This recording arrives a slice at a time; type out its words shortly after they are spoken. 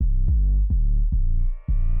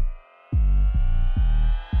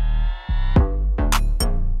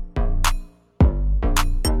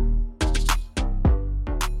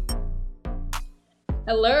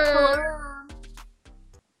Hello. Hello.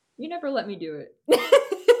 You never let me do it.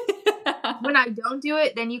 When I don't do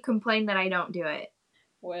it, then you complain that I don't do it.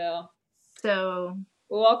 Well, So,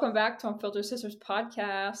 welcome back to Unfiltered Sisters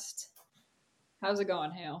podcast. How's it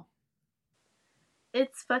going, Hale?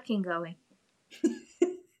 it's fucking going.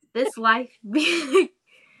 This life.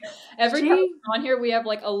 Every time we come on here, we have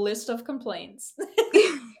like a list of complaints.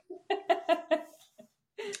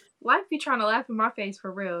 Life be trying to laugh in my face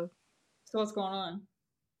for real. So what's going on?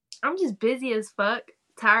 I'm just busy as fuck,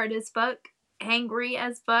 tired as fuck, hangry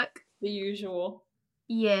as fuck. The usual.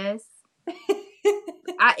 Yes.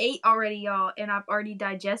 I ate already, y'all, and I've already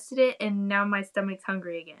digested it, and now my stomach's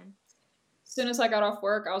hungry again. As soon as I got off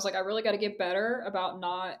work, I was like, I really got to get better about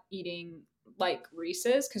not eating like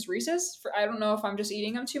Reese's, because Reese's, I don't know if I'm just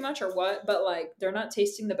eating them too much or what, but like they're not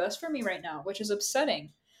tasting the best for me right now, which is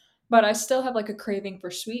upsetting. But I still have like a craving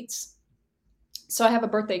for sweets. So I have a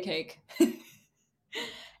birthday cake.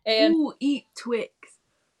 And Ooh, eat Twix.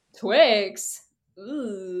 Twix.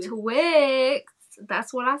 Ooh. Twix.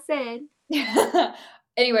 That's what I said.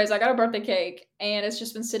 Anyways, I got a birthday cake and it's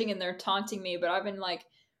just been sitting in there taunting me, but I've been like,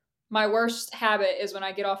 my worst habit is when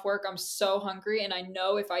I get off work, I'm so hungry and I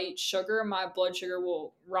know if I eat sugar, my blood sugar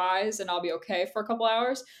will rise and I'll be okay for a couple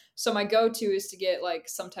hours. So my go-to is to get like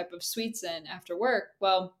some type of sweets in after work.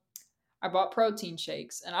 Well, I bought protein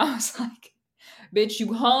shakes and I was like, bitch,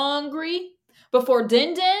 you hungry? Before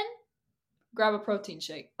din din, grab a protein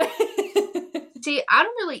shake. See, I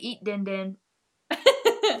don't really eat din din.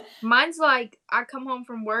 Mine's like, I come home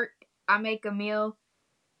from work, I make a meal,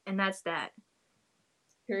 and that's that.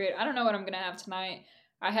 Period. I don't know what I'm going to have tonight.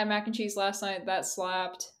 I had mac and cheese last night. That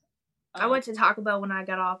slapped. I went to Taco Bell when I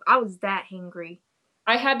got off. I was that hangry.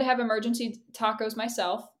 I had to have emergency tacos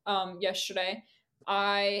myself yesterday.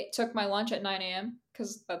 I took my lunch at 9 a.m.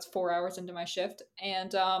 because that's 4 hours into my shift.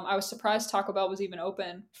 And I was surprised Taco Bell was even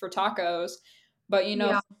open for tacos. But, you know,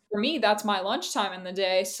 Yeah. for me, that's my lunchtime in the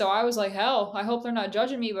day. So I was like, hell, I hope they're not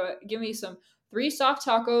judging me, but give me some 3 soft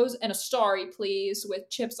tacos and a starry, please,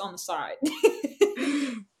 with chips on the side.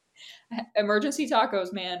 Emergency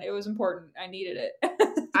tacos, man. It was important. I needed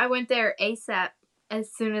it. I went there ASAP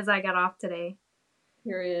as soon as I got off today.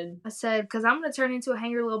 Period. I said, because I'm going to turn into a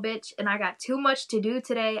hanger little bitch, and I got too much to do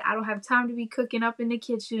today. I don't have time to be cooking up in the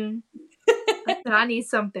kitchen. I said, I need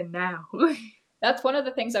something now. That's one of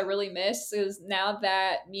the things I really miss is now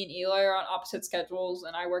that me and Eli are on opposite schedules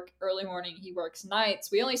and I work early morning, he works nights.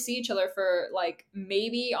 We only see each other for like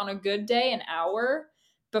maybe on a good day an hour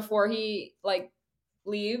before he like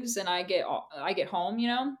leaves and I get home, you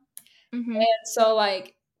know? Mm-hmm. And so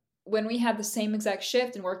like when we had the same exact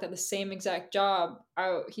shift and worked at the same exact job,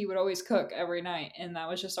 he would always cook every night and that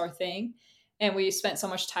was just our thing. And we spent so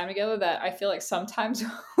much time together that I feel like sometimes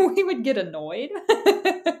we would get annoyed.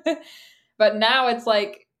 But now it's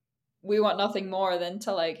like we want nothing more than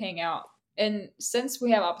to like hang out. And since we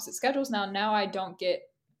have opposite schedules now I don't get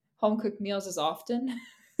home cooked meals as often.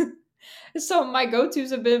 So my go-tos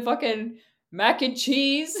have been fucking mac and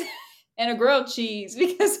cheese and a grilled cheese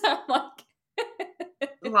because I'm like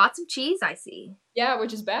Lots of cheese, I see. yeah,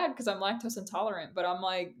 which is bad because I'm lactose intolerant, but I'm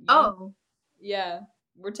like, yeah,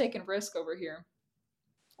 we're taking risk over here.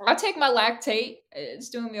 I'll take my lactate. It's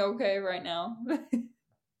doing me okay right now.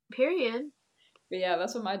 Period. But yeah,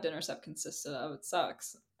 that's what my dinners have consisted of. It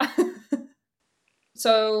sucks.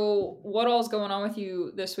 So, what all's going on with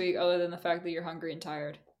you this week other than the fact that you're hungry and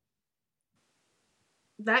tired?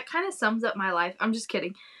 That kind of sums up my life. I'm just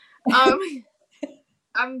kidding.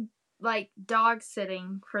 I'm like dog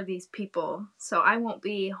sitting for these people, so I won't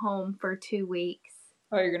be home for 2 weeks.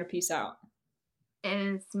 Oh, you're gonna peace out.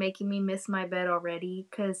 And it's making me miss my bed already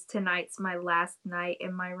because tonight's my last night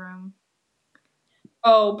in my room.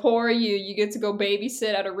 Oh, poor you. You get to go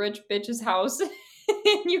babysit at a rich bitch's house and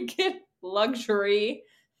you get luxury.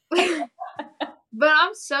 But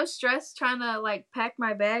I'm so stressed trying to like pack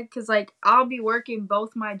my bag because like I'll be working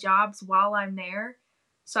both my jobs while I'm there.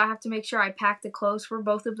 So I have to make sure I pack the clothes for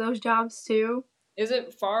both of those jobs too. Is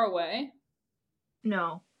it far away?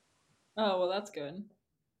 No. Oh, well, that's good.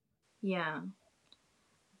 Yeah.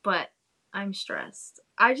 But I'm stressed.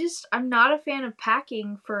 I'm not a fan of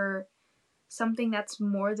packing for something that's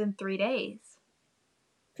more than 3 days.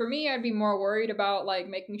 For me, I'd be more worried about like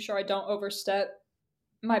making sure I don't overstep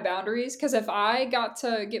my boundaries because if I got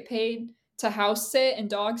to get paid to house sit and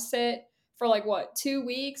dog sit for like what 2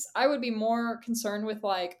 weeks, I would be more concerned with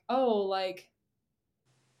like, oh, like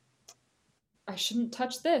I shouldn't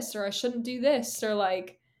touch this or I shouldn't do this or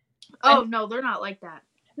like No, they're not like that.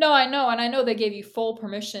 No, I know, and I know they gave you full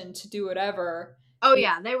permission to do whatever. Oh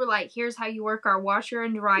yeah, they were like, here's how you work our washer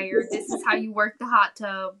and dryer, this is how you work the hot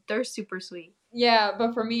tub. They're super sweet. Yeah,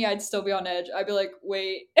 but for me, I'd still be on edge. I'd be like,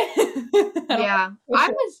 wait, I don't Yeah. push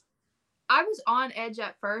it. I was on edge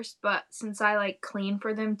at first, but since I like clean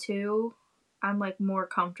for them too, I'm like more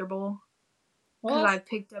comfortable Well, because that's, I've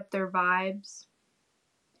picked up their vibes.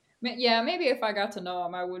 yeah, maybe if I got to know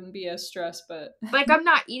them, I wouldn't be as stressed. But Like I'm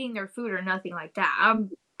not eating their food or nothing like that.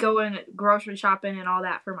 I'm going grocery shopping and all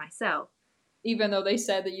that for myself. even though they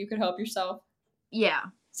said that you could help yourself, Yeah.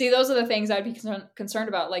 see, those are the things I'd be concerned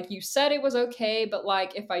about. Like you said, it was okay, but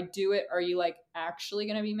like if I do it, are you like actually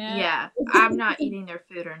gonna be mad? Yeah. I'm not eating their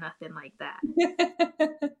food or nothing like that.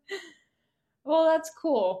 Well, that's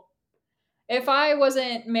cool. If I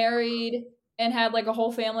wasn't married and had like a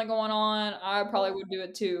whole family going on, I probably would do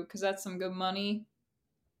it too because that's some good money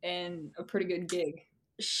and a pretty good gig.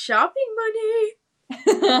 Shopping money.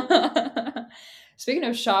 Speaking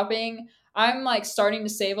of shopping, I'm like starting to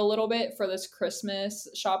save a little bit for this Christmas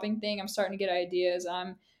shopping thing. I'm starting to get ideas.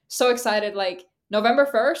 I'm so excited. Like November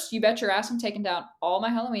 1st, you bet your ass I'm taking down all my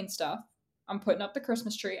Halloween stuff. I'm putting up the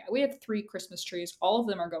Christmas tree. We have 3 Christmas trees. All of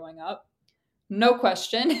them are going up. No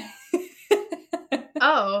question.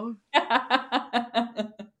 Oh.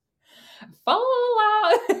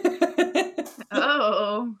 Fallout.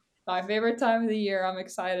 Oh. My favorite time of the year. I'm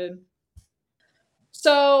excited.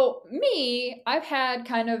 So, me, I've had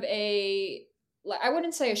kind of a, like, I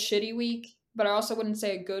wouldn't say a shitty week, but I also wouldn't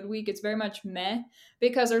say a good week. It's very much meh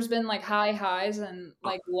because there's been like high highs and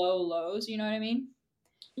like low lows. You know what I mean?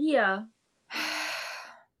 Yeah.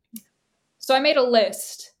 So, I made a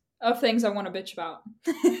list of things I want to bitch about.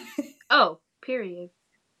 Oh, period.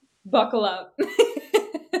 Buckle up.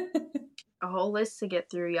 A whole list to get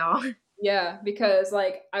through, y'all. Yeah, because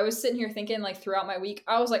like I was sitting here thinking like throughout my week,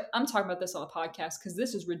 I was like, I'm talking about this on a podcast because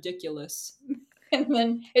this is ridiculous. And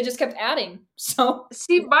then it just kept adding. So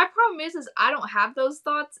See, my problem is I don't have those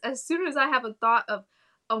thoughts. As soon as I have a thought of,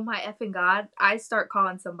 oh my effing god, I start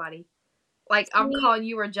calling somebody. Like I'm see, calling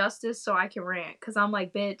you or Justice so I can rant because I'm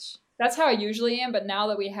like, bitch. that's how I usually am. But now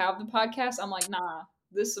that we have the podcast, I'm like, nah,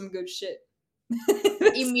 this is some good shit.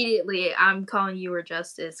 Immediately, I'm calling you or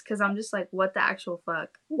Justice because I'm just like, what the actual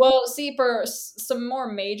fuck? Well, see, for some more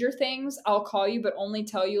major things, I'll call you, but only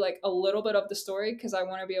tell you like a little bit of the story because I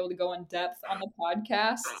want to be able to go in depth on the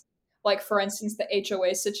podcast. Like, for instance, the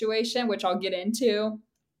HOA situation, which I'll get into.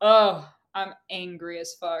 Oh, I'm angry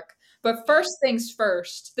as fuck. But first things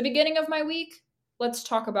first, the beginning of my week, let's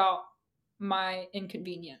talk about my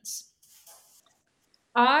inconvenience.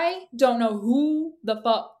 I don't know who the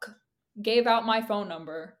fuck gave out my phone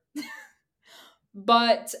number,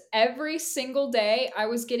 but every single day I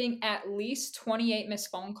was getting at least 28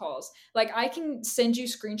 missed phone calls. Like I can send you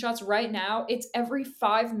screenshots right now. It's every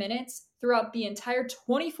 5 minutes throughout the entire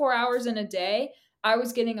 24 hours in a day I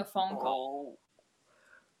was getting a phone call.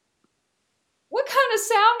 What kind of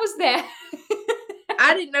sound was that?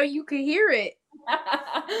 I didn't know you could hear it.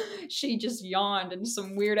 She just yawned and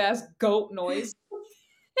some weird ass goat noise.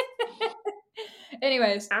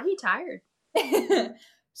 Anyways, I'd be tired.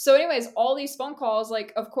 so anyways, all these phone calls,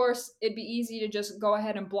 like of course it'd be easy to just go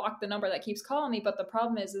ahead and block the number that keeps calling me, but the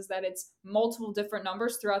problem is that it's multiple different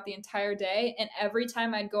numbers throughout the entire day, and every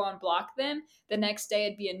time I'd go and block them, the next day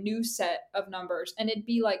it'd be a new set of numbers, and it'd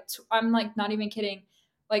be like I'm like not even kidding,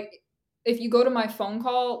 like if you go to my phone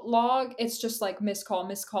call log, it's just like missed call,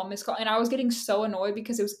 missed call, missed call, and I was getting so annoyed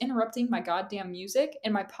because it was interrupting my goddamn music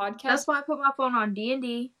and my podcast. That's why I put my phone on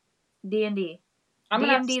D&D. D&D. I'm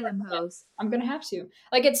gonna have to D&D start them that. hoes. I'm gonna have to.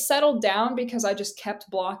 Like it settled down because I just kept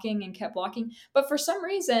blocking and kept blocking. But for some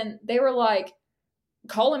reason, they were like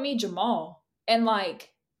calling me Jamal and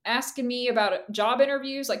like asking me about job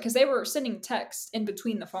interviews, like because they were sending texts in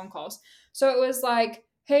between the phone calls. So it was like,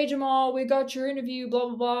 "Hey Jamal, we got your interview," blah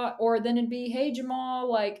blah blah, or then it'd be, "Hey Jamal,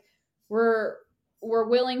 like we're we're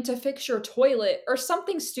willing to fix your toilet," or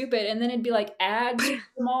something stupid, and then it'd be like ads for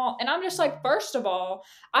Jamal, and I'm just like, first of all,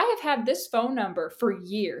 I have had this phone number for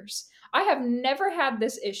years. I have never had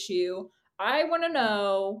this issue. I want to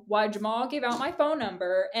know why Jamal gave out my phone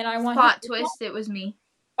number, and I want him Plot to call. twist, it was me.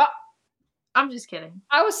 Uh, I'm just kidding.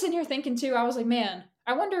 I was sitting here thinking too. I was like, man,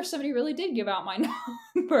 I wonder if somebody really did give out my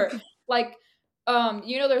number. Like,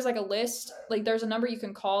 there's like a list. Like, there's a number you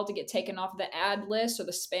can call to get taken off the ad list or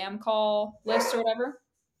the spam call list or whatever.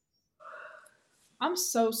 I'm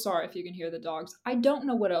so sorry if you can hear the dogs. I don't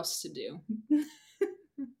know what else to do.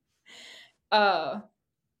 uh,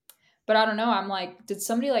 but I don't know. I'm like, did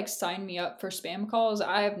somebody like sign me up for spam calls?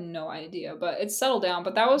 I have no idea. But it's settled down.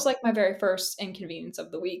 But that was like my very first inconvenience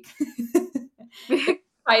of the week.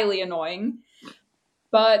 Highly annoying.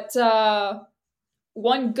 But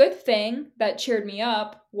one good thing that cheered me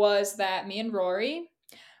up was that me and Rory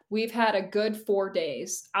we've had a good 4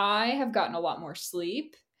 days. I have gotten a lot more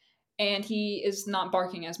sleep, and he is not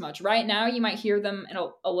barking as much. Right now, you might hear them in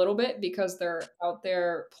a little bit because they're out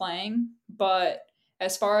there playing, but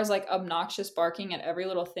as far as like obnoxious barking at every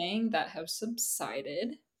little thing, that has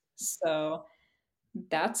subsided. So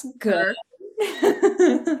that's good.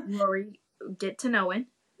 Her, Rory, get to knowing.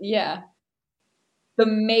 Yeah. The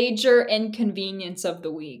major inconvenience of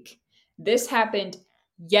the week. This happened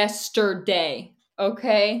yesterday.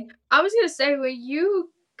 Okay. I was gonna say when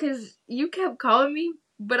you, cause you kept calling me,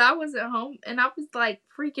 but I wasn't home, and I was like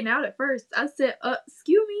freaking out at first. I said,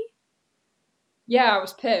 excuse me." Yeah, I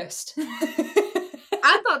was pissed.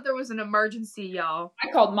 I thought there was an emergency, y'all.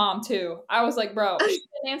 I called mom too. I was like, bro, she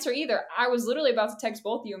didn't answer either. I was literally about to text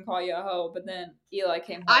both of you and call you a hoe, but then Eli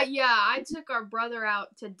came home. I took our brother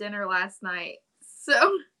out to dinner last night, so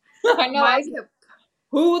I know. Maya kept.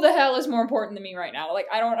 Who the hell is more important than me right now? Like,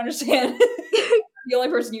 I don't understand. The only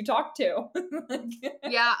person you talk to.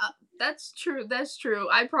 Yeah, that's true. That's true.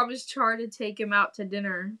 I promised Char to take him out to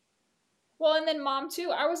dinner. Well, and then mom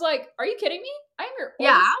too. I was like, "Are you kidding me? I'm your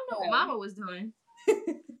Yeah, oldest I don't know what child." Mama was doing.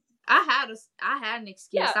 I had an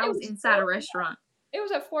excuse. Yeah, I was inside a restaurant. it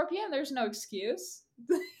was at 4 p.m. There's no excuse.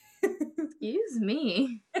 Excuse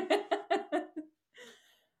me.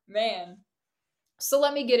 Man. So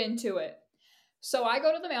let me get into it. So I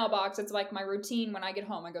go to the mailbox. It's like my routine when I get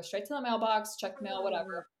home. I go straight to the mailbox, check the mail,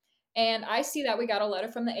 whatever. And I see that we got a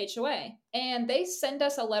letter from the HOA. And they send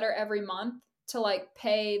us a letter every month to like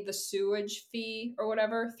pay the sewage fee or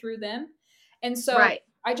whatever through them. And so Right.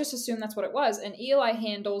 I just assumed that's what it was. And Eli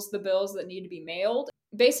handles the bills that need to be mailed.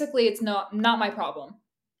 Basically, it's not my problem.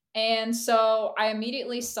 And so I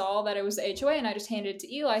immediately saw that it was the HOA and I just handed it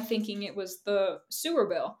to Eli thinking it was the sewer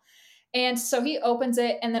bill. And so he opens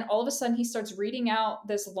it, and then all of a sudden he starts reading out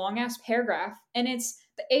this long ass paragraph, and it's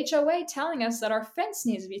the HOA telling us that our fence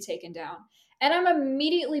needs to be taken down. And I'm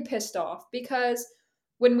immediately pissed off because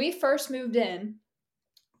when we first moved in,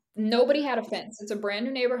 nobody had a fence. It's a brand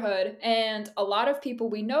new neighborhood, and a lot of people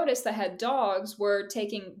we noticed that had dogs were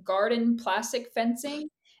taking garden plastic fencing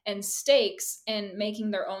and stakes and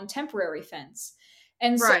making their own temporary fence.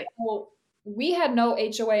 And so Right. we had no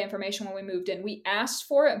HOA information when we moved in. We asked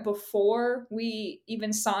for it before we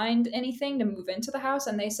even signed anything to move into the house,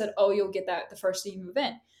 and they said, "Oh, you'll get that the first day you move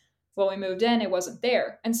in." Well, we moved in, it wasn't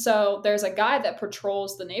there. And so there's a guy that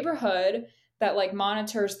patrols the neighborhood that like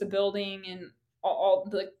monitors the building and all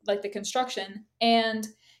the like the construction. And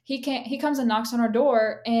he comes and knocks on our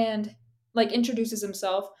door and like introduces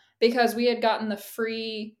himself because we had gotten the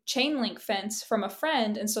free chain link fence from a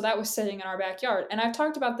friend, and so that was sitting in our backyard. And I've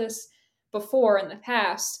talked about this before in the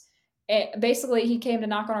past. Basically, he came to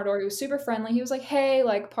knock on our door. He was super friendly. He was like, "Hey,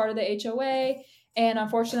 like part of the HOA, and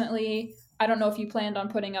unfortunately, I don't know if you planned on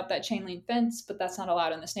putting up that chain link fence, but that's not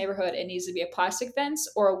allowed in this neighborhood. It needs to be a plastic fence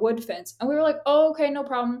or a wood fence." And we were like, "Oh, okay, no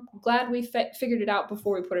problem. Glad we figured it out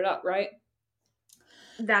before we put it up, right?"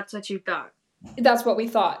 That's what you thought. That's what we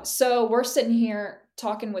thought. So we're sitting here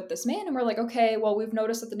talking with this man, and we're like, "Okay, well, we've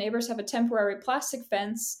noticed that the neighbors have a temporary plastic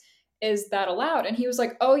fence. Is that allowed?" And he was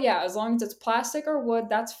like, "Oh, yeah, as long as it's plastic or wood,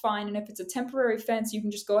 that's fine. And if it's a temporary fence, you can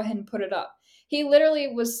just go ahead and put it up." He literally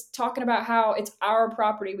was talking about how it's our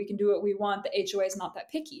property. We can do what we want. The HOA is not that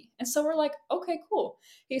picky. And so we're like, "Okay, cool."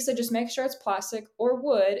 He said, "Just make sure it's plastic or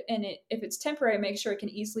wood. And if it's temporary, make sure it can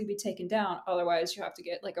easily be taken down. Otherwise, you have to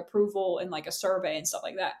get like approval and like a survey and stuff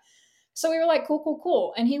like that." So we were like, "Cool, cool,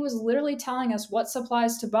 cool." And he was literally telling us what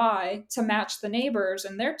supplies to buy to match the neighbors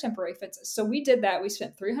and their temporary fences. So we did that. We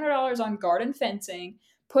spent $300 on garden fencing,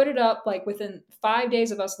 put it up like within 5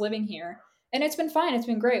 days of us living here. And it's been fine. It's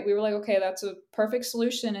been great. We were like, "Okay, that's a perfect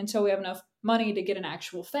solution until we have enough money to get an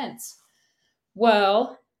actual fence."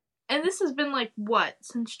 Well, And this has been like what,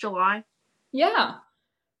 since July? yeah.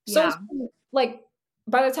 So Yeah. it's been, like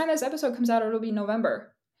by the time this episode comes out, it'll be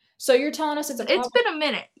November. So you're telling us it's a It's problem? been a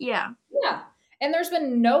minute. Yeah. Yeah. And there's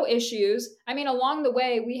been no issues. I mean, along the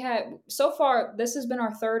way, we had so far, this has been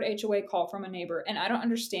our third HOA call from a neighbor. And I don't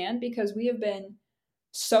understand because we have been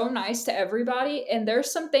so nice to everybody. And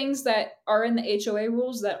there's some things that are in the HOA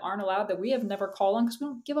rules that aren't allowed that we have never called on because we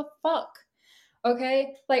don't give a fuck.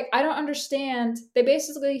 Okay. Like, I don't understand. They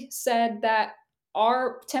basically said that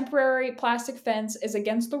our temporary plastic fence is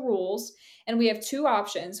against the rules. And we have two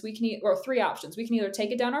options. Or three options. We can either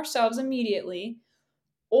take it down ourselves immediately,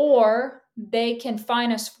 or they can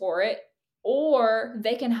fine us for it, or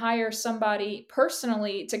they can hire somebody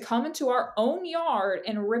personally to come into our own yard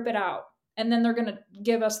and rip it out, and then they're going to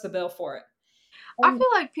give us the bill for it. I And feel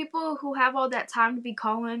like people who have all that time to be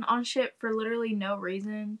calling on shit for literally no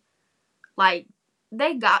reason, like,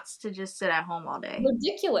 they gots to just sit at home all day.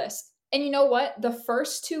 ridiculous. And you know what? The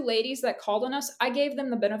first two ladies that called on us, I gave them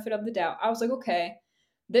the benefit of the doubt. I was like, okay,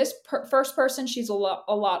 this first person, she's a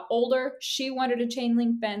lot older. She wanted a chain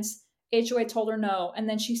link fence. HOA told her no. And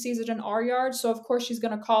then she sees it in our yard. So, of course, she's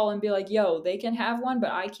going to call and be like, yo, they can have one,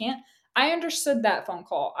 but I can't. I understood that phone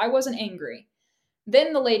call. I wasn't angry.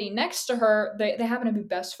 Then the lady next to her, they happen to be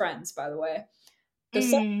best friends, by the way. The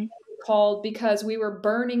second Mm. called because we were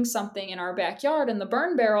burning something in our backyard in the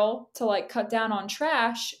burn barrel to like cut down on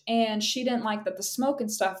trash, and she didn't like that the smoke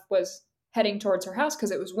and stuff was heading towards her house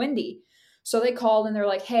because it was windy. So they called and they're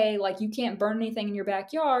like, hey, like you can't burn anything in your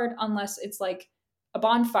backyard unless it's like a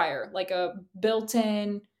bonfire, like a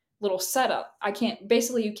built-in little setup. I can't,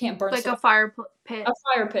 basically you can't burn Like stuff. a fire A pit.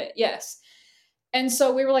 fire pit, yes. And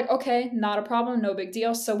so we were like, okay, not a problem, no big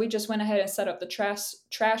deal. So we just went ahead and set up the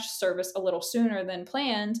trash service a little sooner than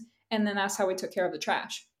planned, and then that's how we took care of the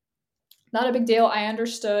trash. Not a big deal. I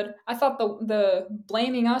understood. I thought the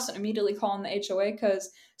blaming us and immediately calling the HOA because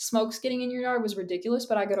smoke's getting in your yard was ridiculous,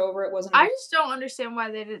 but I got over it. Wasn't a I big. just don't understand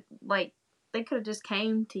why they did like they could have just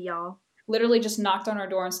came to y'all. Literally just knocked on our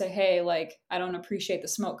door and say, hey, like I don't appreciate the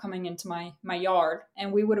smoke coming into my yard,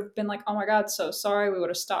 and we would have been like, oh my god, so sorry. We would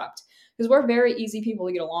have stopped because we're very easy people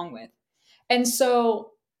to get along with. And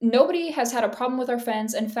so nobody has had a problem with our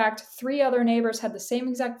fence. In fact, three other neighbors had the same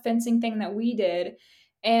exact fencing thing that we did.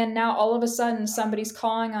 And now all of a sudden somebody's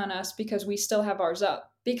calling on us because we still have ours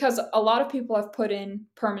up. Because a lot of people have put in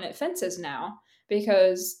permanent fences now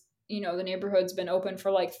because, the neighborhood's been open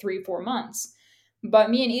for like 3, 4 months.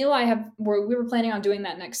 But me and Eli we were planning on doing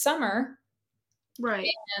that next summer. Right.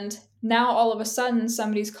 And now all of a sudden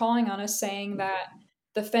somebody's calling on us saying that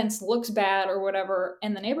the fence looks bad or whatever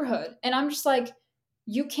in the neighborhood. And I'm just like,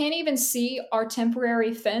 you can't even see our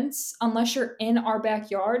temporary fence unless you're in our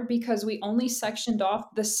backyard because we only sectioned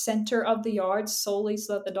off the center of the yard solely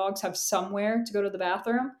so that the dogs have somewhere to go to the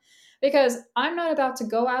bathroom. Because I'm not about to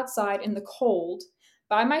go outside in the cold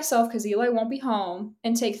by myself because Eli won't be home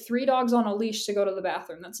and take three dogs on a leash to go to the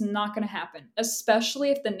bathroom. That's not going to happen,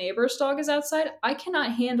 especially if the neighbor's dog is outside. I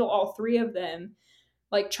cannot handle all three of them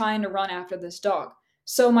like trying to run after this dog.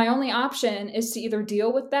 So my only option is to either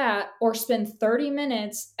deal with that or spend 30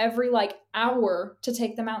 minutes every like hour to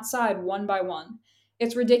take them outside one by one.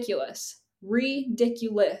 It's ridiculous.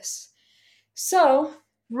 Ridiculous. So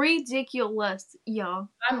Ridiculous, y'all.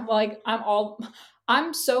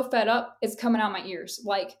 I'm so fed up, it's coming out my ears.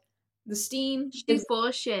 Like the steam She's is, full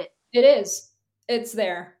of shit. it is, it's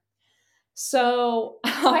there. So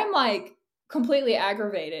I'm like completely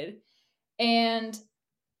aggravated. And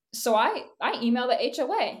so I emailed the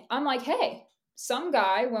HOA. I'm like, hey, some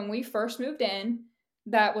guy when we first moved in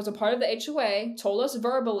that was a part of the HOA told us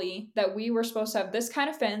verbally that we were supposed to have this kind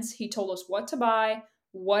of fence. He told us what to buy,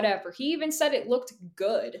 whatever. He even said it looked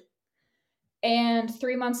good. And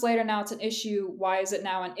 3 months later, now it's an issue. Why is it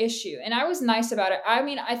now an issue? And I was nice about it. I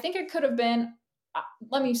mean, I think it could have been,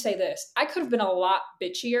 let me say this, I could have been a lot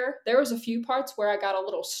bitchier. There was a few parts where I got a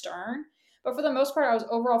little stern, but for the most part, I was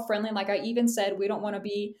overall friendly. Like I even said, we don't want to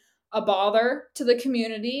be a bother to the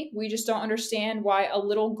community. We just don't understand why a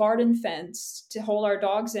little garden fence to hold our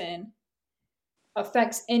dogs in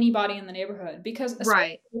affects anybody in the neighborhood. Because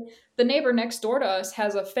Right. especially the neighbor next door to us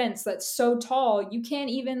has a fence that's so tall, you can't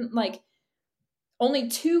even like, only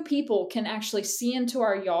two people can actually see into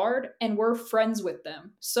our yard and we're friends with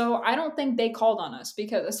them. So I don't think they called on us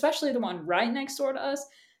because, especially the one right next door to us,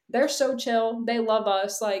 they're so chill. They love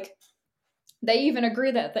us. Like, they even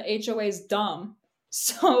agree that the HOA is dumb.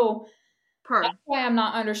 So that's Per. why I'm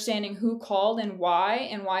not understanding who called and why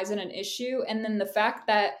is it an issue. And then the fact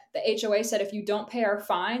that the HOA said if you don't pay our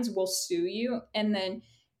fines, we'll sue you. And then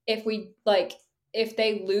if we like if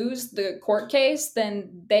they lose the court case,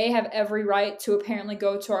 then they have every right to apparently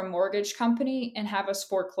go to our mortgage company and have us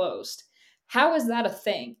foreclosed. How is that a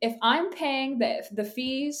thing? If I'm paying the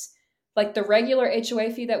fees, like the regular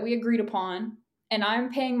HOA fee that we agreed upon, and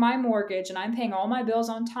I'm paying my mortgage and I'm paying all my bills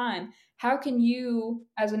on time, how can you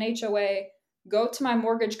as an HOA go to my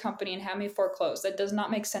mortgage company and have me foreclosed? That does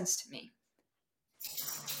not make sense to me.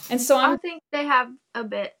 And so I I'm think they have a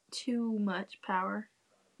bit too much power.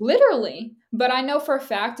 literally, but I know for a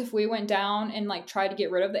fact if we went down and like tried to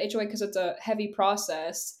get rid of the HOA because it's a heavy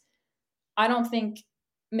process, I don't think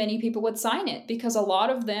many people would sign it because a lot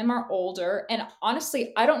of them are older. And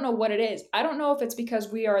honestly, I don't know what it is. I don't know if it's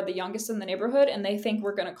because we are the youngest in the neighborhood and they think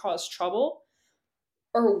we're going to cause trouble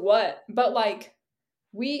or what, but like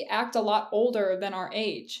we act a lot older than our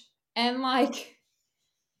age. And like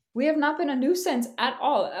we have not been a nuisance at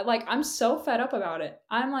all. Like, I'm so fed up about it.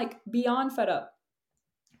 I'm like beyond fed up.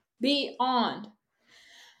 Beyond.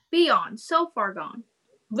 Beyond. So far gone.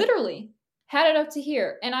 Literally. had it up to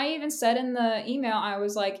here. And I even said in the email, I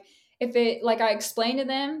was like, if it, like, I explained to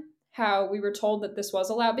them how we were told that this was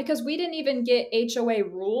allowed because we didn't even get HOA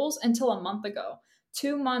rules until a month ago.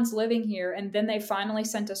 2 months living here, and then they finally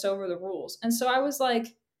sent us over the rules. And so I was like,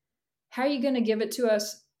 how are you going to give it to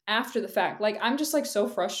us after the fact? Like, I'm just like so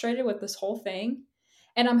frustrated with this whole thing.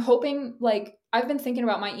 And I'm hoping, like, I've been thinking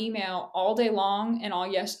about my email all day long and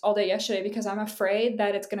all day yesterday because I'm afraid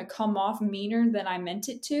that it's going to come off meaner than I meant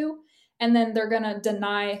it to. And then they're going to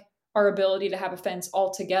deny our ability to have a fence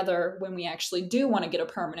altogether when we actually do want to get a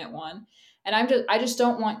permanent one. And I just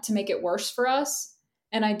don't want to make it worse for us,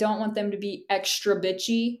 and I don't want them to be extra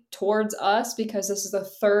bitchy towards us because this is the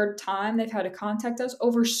third time they've had to contact us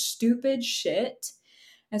over stupid shit.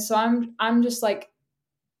 And so I'm just like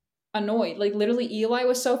annoyed. Like, literally, Eli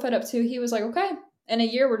was so fed up too. He was like, "Okay, in a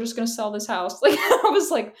year we're just gonna sell this house." Like, I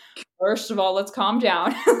was like, first of all, let's calm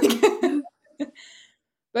down.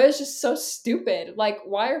 But it's just so stupid. Like,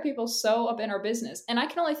 why are people so up in our business? And I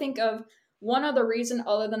can only think of one other reason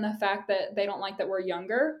other than the fact that they don't like that we're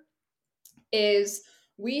younger is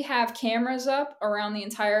we have cameras up around the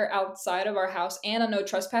entire outside of our house and a no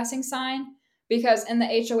trespassing sign because in the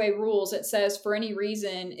HOA rules it says for any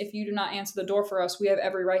reason if you do not answer the door for us we have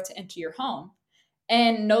every right to enter your home.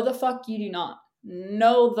 And no the fuck you do not.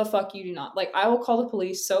 No the fuck you do not. Like, I will call the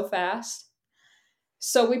police so fast.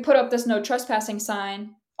 So we put up this no trespassing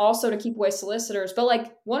sign also to keep away solicitors, but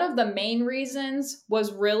like one of the main reasons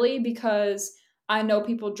was really because I know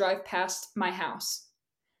people drive past my house.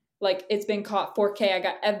 Like, it's been caught 4K. I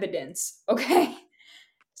got evidence. Okay.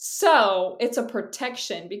 So it's a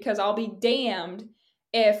protection because I'll be damned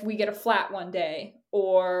if we get a flat one day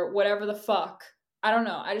or whatever the fuck. I don't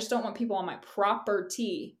know. I just don't want people on my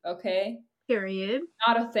property. Okay. Period.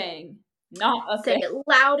 Not a thing. Not a Say thing. it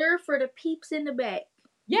louder for the peeps in the back.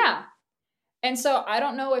 Yeah. And so I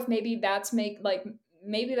don't know if maybe that's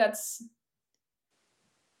maybe that's,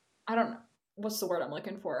 I don't know. What's the word I'm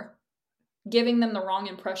looking for? Giving them the wrong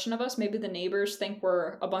impression of us. Maybe the neighbors think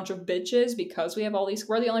we're a bunch of bitches because we have all these.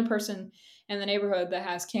 We're the only person in the neighborhood that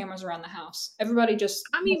has cameras around the house. Everybody just.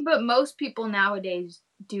 I mean, but most people nowadays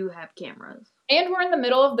do have cameras. And we're in the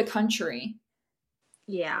middle of the country.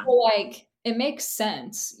 Yeah. So, like, it makes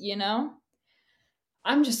sense, you know?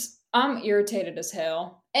 I'm irritated as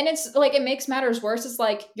hell. And it's like, it makes matters worse. It's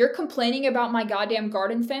like, you're complaining about my goddamn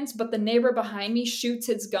garden fence, but the neighbor behind me shoots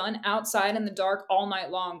his gun outside in the dark all night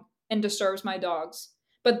long and disturbs my dogs.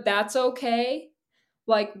 But that's okay.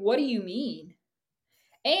 Like, what do you mean?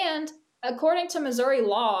 And according to Missouri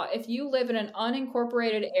law, if you live in an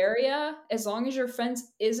unincorporated area, as long as your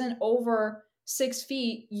fence isn't over 6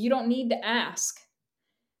 feet, you don't need to ask.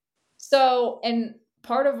 So, and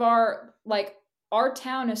part of our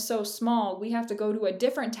town is so small, we have to go to a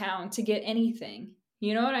different town to get anything.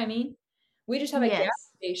 You know what I mean? We just have a gas Yes.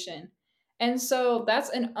 station. And so that's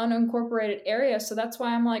an unincorporated area. So that's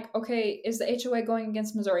why I'm like, okay, is the HOA going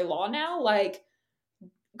against Missouri law now? Like,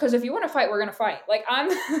 because if you want to fight, we're going to fight. Like, I'm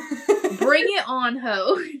Bring it on,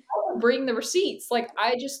 ho. bring the receipts. Like,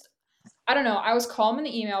 I don't know. I was calm in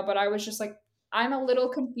the email, but I was just like, I'm a little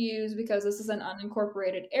confused because this is an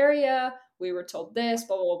unincorporated area. We were told this,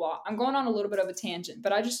 blah, blah, blah. I'm going on a little bit of a tangent,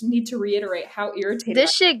 but I just need to reiterate how irritated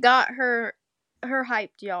This shit got her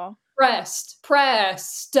hyped, y'all.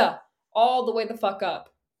 pressed all the way the fuck up.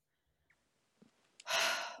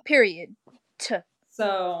 Period.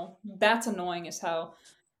 So that's annoying as hell.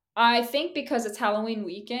 I think because it's Halloween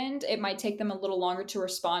weekend, it might take them a little longer to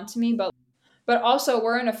respond to me, but also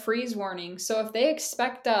we're in a freeze warning. So if they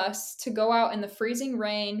expect us to go out in the freezing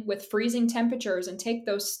rain with freezing temperatures and take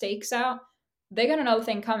those stakes out, they got another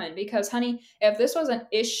thing coming because honey, if this was an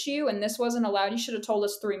issue and this wasn't allowed, you should have told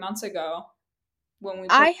us 3 months ago when we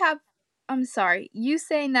put I'm sorry. You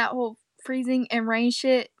saying that whole freezing and rain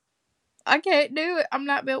shit, I can't do it. I'm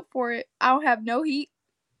not built for it. I don't have no heat.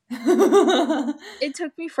 It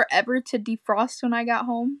took me forever to defrost when I got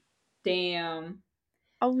home. Damn.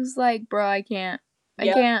 I was like, bro, I can't. I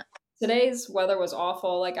Yeah. can't. Today's weather was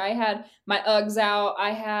awful. Like, I had my Uggs out,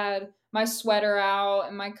 I had my sweater out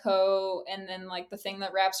and my coat, and then like the thing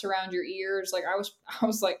that wraps around your ears. Like, I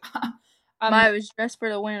was like, I was dressed for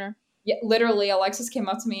the winter. yeah, literally, Alexis came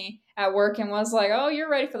up to me at work and was like, "Oh, you're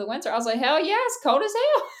ready for the winter?" I was like, "Hell yeah, it's cold as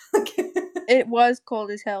hell." It was cold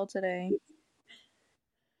as hell today.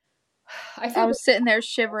 I was sitting there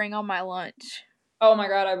shivering on my lunch. Oh my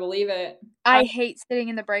god, I believe it. I hate sitting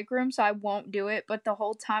in the break room, so I won't do it. But the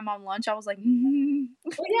whole time on lunch, I was like,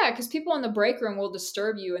 well, yeah, because people in the break room will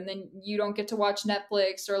disturb you, and then you don't get to watch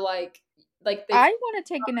Netflix or like they. I want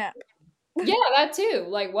to take a nap. Yeah, that too.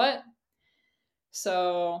 Like, what?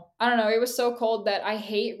 So I don't know. It was so cold that I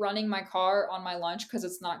hate running my car on my lunch because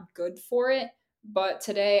it's not good for it. But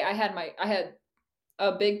today I had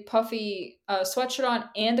a big puffy sweatshirt on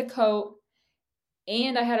and a coat,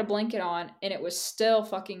 and I had a blanket on, and it was still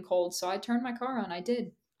fucking cold. So I turned my car on. I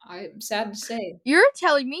did. I'm sad to say. You're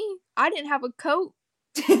telling me I didn't have a coat.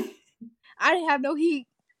 I didn't have no heat.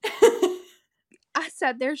 I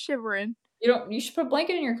sat there shivering. You don't. You should put a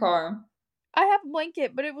blanket in your car. I have a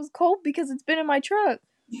blanket, but it was cold because it's been in my truck.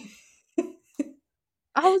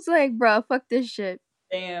 I was like, bruh, fuck this shit.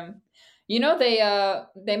 Damn. You know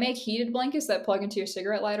they make heated blankets that plug into your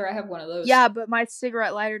cigarette lighter. I have one of those. Yeah, but my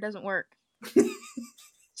cigarette lighter doesn't work.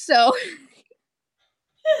 So,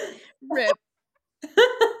 rip.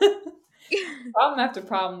 Problem after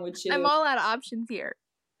problem with I'm you. all out of options here.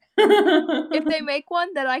 If they make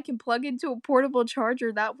one that I can plug into a portable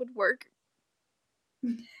charger, that would work.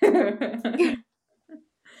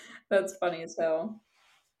 That's funny as hell.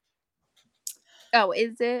 Oh,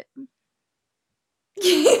 is it?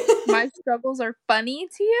 My struggles are funny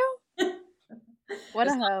to you? What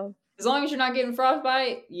a hoe. As long as you're not getting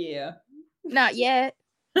frostbite, yeah. Not yet.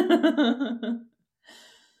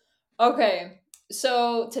 Okay,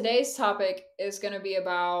 so today's topic is going to be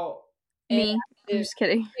about Me. I'm inactive, just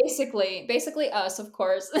kidding. basically us, of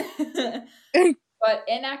course. But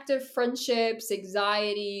inactive friendships,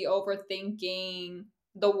 anxiety, overthinking,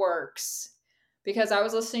 the works. Because I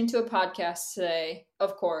was listening to a podcast today,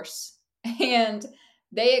 of course, and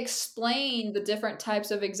they explained the different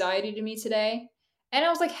types of anxiety to me today. And I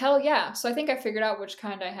was like, hell yeah. So I think I figured out which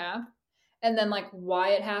kind I have and then like why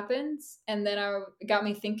it happens. And then it got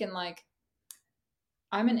me thinking like,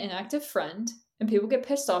 I'm an inactive friend and people get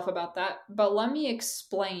pissed off about that, but let me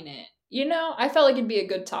explain it. You know, I felt like it'd be a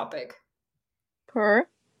good topic. Per.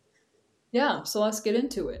 Yeah, so let's get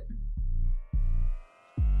into it.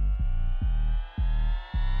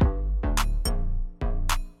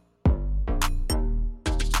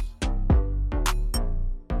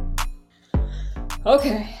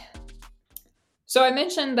 Okay. So I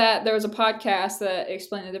mentioned that there was a podcast that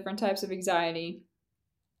explained the different types of anxiety.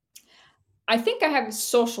 I think I have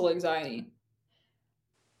social anxiety.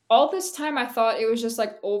 All this time I thought it was just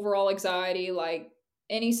like overall anxiety, like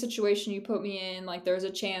any situation you put me in, like there's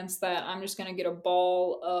a chance that I'm just going to get a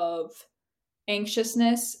ball of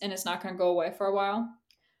anxiousness and it's not going to go away for a while.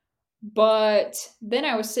 But then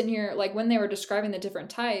I was sitting here, like when they were describing the different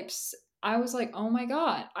types, I was like, oh my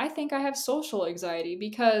God, I think I have social anxiety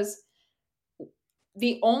because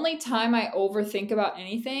the only time I overthink about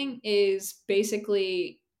anything is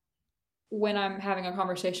basically when I'm having a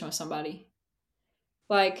conversation with somebody.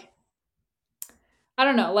 Like, I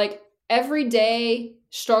don't know, like everyday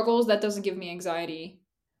struggles, that doesn't give me anxiety.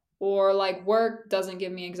 Or like work doesn't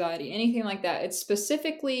give me anxiety, anything like that. It's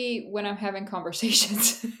specifically when I'm having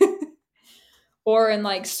conversations or in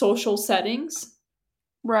like social settings.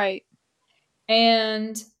 Right.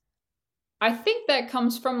 And I think that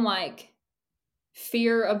comes from like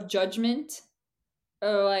fear of judgment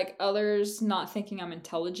or like others not thinking I'm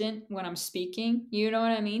intelligent when I'm speaking. You know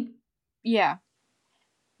what I mean? Yeah.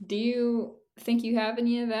 Do you think you have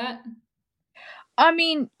any of that? I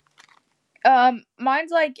mean,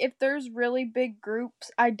 mine's like if there's really big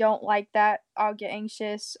groups, I don't like that. I'll get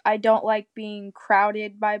anxious. I don't like being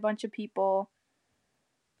crowded by a bunch of people.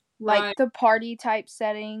 Like Right. the party type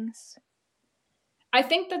settings. I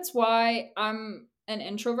think that's why I'm an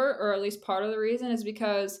introvert, or at least part of the reason is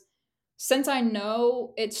because since I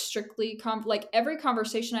know it's strictly like every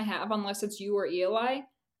conversation I have, unless it's you or Eli,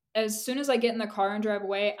 as soon as I get in the car and drive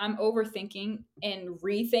away, I'm overthinking and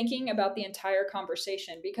rethinking about the entire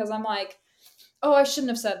conversation because I'm like, oh, I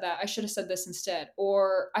shouldn't have said that. I should have said this instead.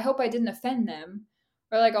 Or I hope I didn't offend them.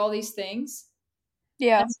 Or like all these things.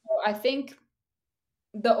 Yeah. And so I think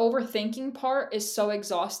the overthinking part is so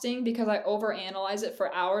exhausting because I overanalyze it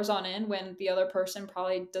for hours on end when the other person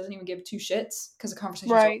probably doesn't even give two shits because the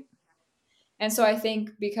conversation's over. Right. And so I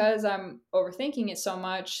think because I'm overthinking it so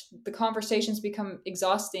much, the conversations become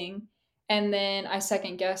exhausting. And then I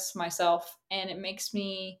second guess myself and it makes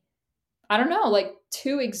me, I don't know, like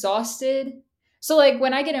too exhausted. So, like,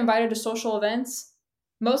 when I get invited to social events,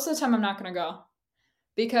 most of the time I'm not going to go Yeah,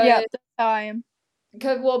 because, that's how I am.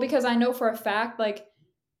 because I know for a fact, like,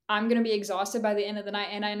 I'm going to be exhausted by the end of the night.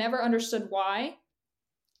 And I never understood why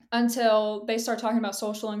until they start talking about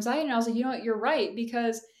social anxiety. And I was like, you know what, you're right.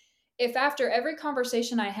 Because if after every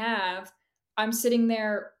conversation I have, I'm sitting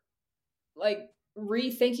there like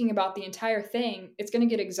rethinking about the entire thing, it's going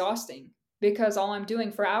to get exhausting because all I'm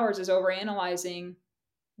doing for hours is overanalyzing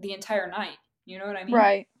the entire night. You know what I mean?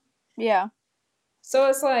 Right. Yeah. So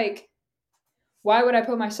it's like, Why would I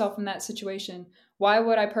put myself in that situation? Why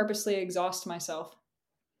would I purposely exhaust myself?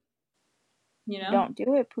 You know? Don't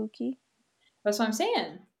do it, Pookie. That's what I'm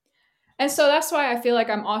saying. And so that's why I feel like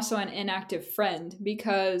I'm also an inactive friend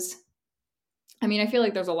because I mean, I feel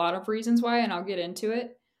like there's a lot of reasons why, and I'll get into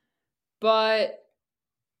it. But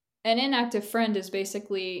an inactive friend is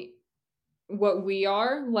basically what we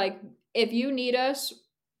are. Like, if you need us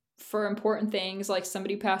for important things, like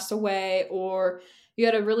somebody passed away or you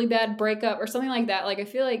had a really bad breakup or something like that, like, I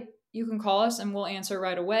feel like you can call us and we'll answer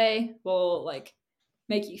right away. We'll, like,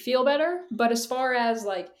 make you feel better. But as far as,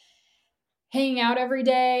 like, hanging out every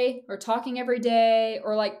day or talking every day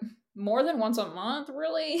or, like, more than once a month,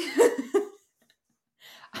 really,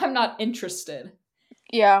 I'm not interested.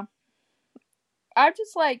 Yeah. I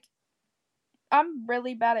just like I'm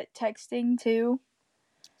really bad at texting too.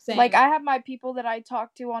 Like Same. I have my people that I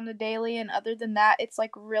talk to on the daily and other than that it's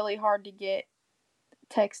like really hard to get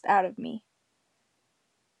text out of me.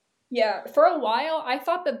 Yeah, for a while, I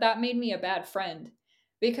thought that that made me a bad friend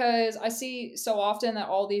because I see so often that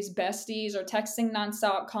all these besties are texting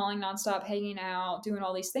nonstop, calling nonstop, hanging out, doing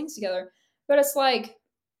all these things together. But it's like,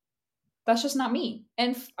 that's just not me.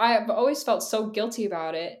 And I've always felt so guilty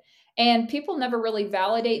about it. And people never really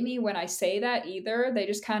validate me when I say that either. They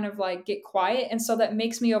just kind of like get quiet. And so that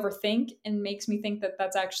makes me overthink and makes me think that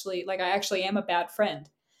that's actually like I actually am a bad friend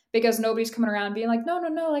because nobody's coming around being like, no, no,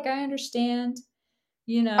 no, like I understand,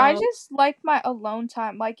 you I know. just like my alone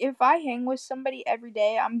time. Like if I hang with somebody every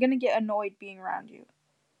day, I'm going to get annoyed being around you.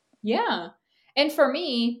 Yeah. And for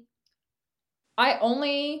me, I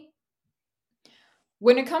only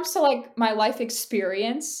when it comes to like my life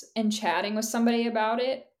experience and chatting with somebody about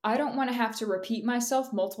it, I don't want to have to repeat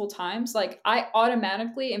myself multiple times. Like I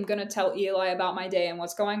automatically am going to tell Eli about my day and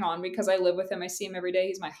what's going on because I live with him. I see him every day.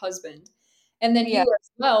 He's my husband. And then Yeah. you as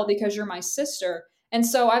well because you're my sister. And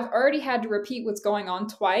so I've already had to repeat what's going on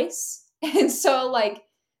twice. And so like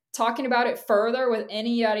talking about it further with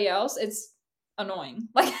anybody else, it's annoying.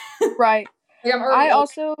 Right. Like I'm I already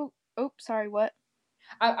also oops, sorry, what?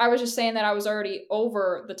 I was just saying that I was already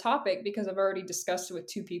over the topic because I've already discussed it with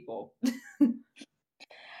two people.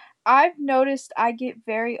 I've noticed I get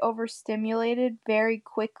very overstimulated very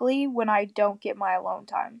quickly when I don't get my alone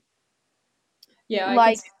time. Yeah, I can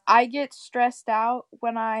Like see. I get stressed out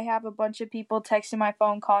when I have a bunch of people texting my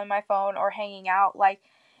phone, calling my phone or hanging out. Like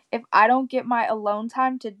if I don't get my alone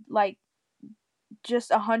time to like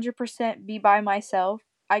just 100% be by myself,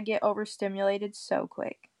 I get overstimulated so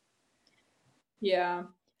quick. Yeah.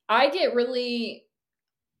 I get really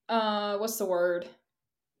what's the word?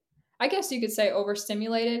 I guess you could say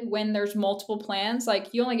overstimulated when there's multiple plans.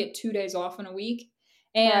 Like you only get 2 days off in a week.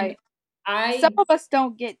 And Right. Some I of us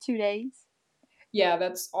don't get 2 days. yeah,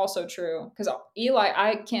 that's also true. Because Eli,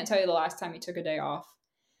 I can't tell you the last time he took a day off.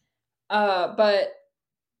 But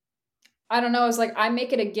I don't know. It's like I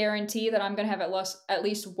make it a guarantee that I'm gonna have at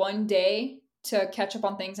least one day to catch up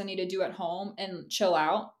on things I need to do at home and chill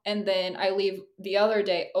out, and then I leave the other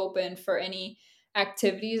day open for any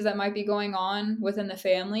activities that might be going on within the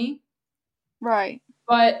family. Right.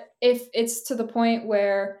 But if it's to the point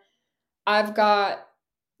where I've got,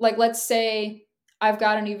 like, let's say I've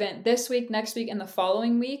got an event this week, next week, and the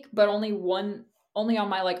following week, but only on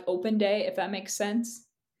my like open day, if that makes sense,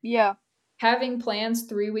 Yeah. having plans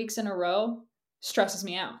 3 weeks in a row stresses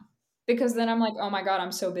me out because then I'm like, oh my God,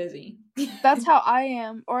 I'm so busy. That's how I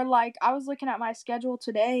am. Or like I was looking at my schedule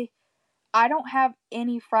today. I don't have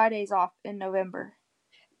any Fridays off in November.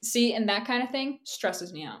 See, and that kind of thing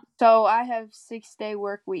stresses me out. So I have 6-day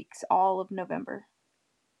work weeks all of November.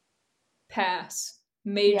 Pass.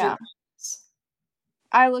 Major Yeah. pass.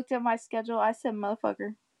 I looked at my schedule. I said,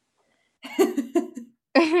 motherfucker.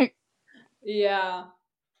 Yeah.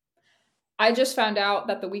 I just found out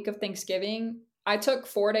that the week of Thanksgiving, I took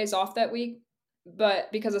 4 days off that week,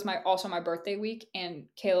 but because it's my also my birthday week and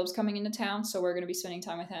Caleb's coming into town, so we're gonna be spending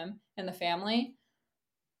time with him and the family.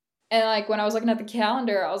 And like when I was looking at the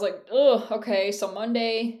calendar, I was like, oh, okay, so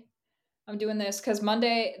Monday I'm doing this because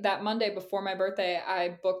that Monday before my birthday,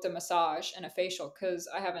 I booked a massage and a facial because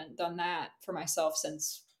I haven't done that for myself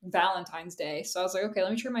since Valentine's Day. So I was like, okay,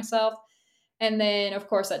 let me treat myself. And then, of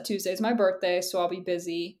course, that Tuesday is my birthday, so I'll be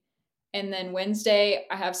busy. And then Wednesday,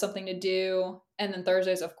 I have something to do. And then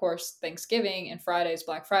Thursdays, of course, Thanksgiving, and Fridays,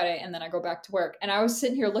 Black Friday. And then I go back to work. And I was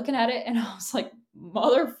sitting here looking at it and I was like,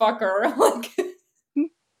 motherfucker, like,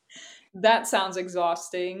 that sounds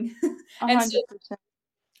exhausting. A And so 100%.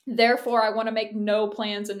 therefore, I want to make no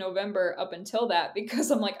plans in November up until that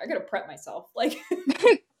because I'm like, I gotta prep myself. Like,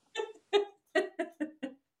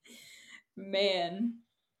 man.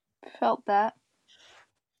 Felt that.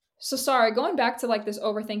 So sorry, going back to like this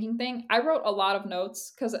overthinking thing, I wrote a lot of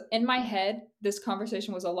notes because in my head, this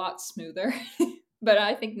conversation was a lot smoother. But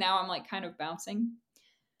I think now I'm like kind of bouncing.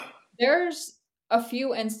 There's a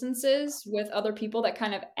few instances with other people that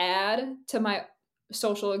kind of add to my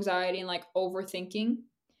social anxiety and like overthinking.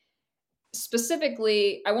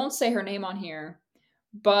 Specifically, I won't say her name on here,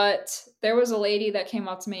 but there was a lady that came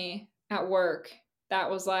up to me at work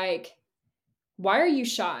that was like, "Why are you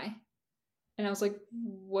shy?" And I was like,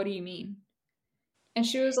 "What do you mean?" And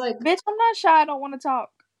she was like, Bitch, I'm not shy. I don't want to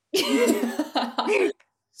talk.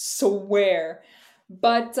 swear.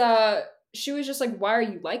 But she was just like, "Why are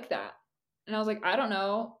you like that?" And I was like, "I don't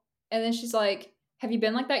know." And then she's like, "Have you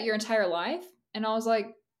been like that your entire life?" And I was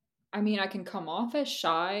like, "I mean, I can come off as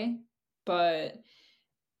shy, but,"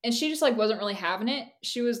 and she just like wasn't really having it.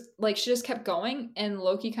 She was like, she just kept going, and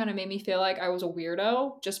Loki kind of made me feel like I was a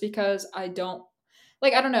weirdo just because I don't,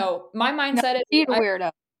 like, I don't know. My No, mindset is she's a I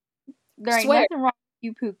weirdo. There ain't swear. nothing wrong with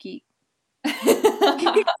you, Pookie.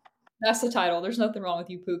 That's the title. There's nothing wrong with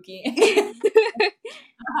you, Pookie.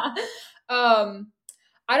 um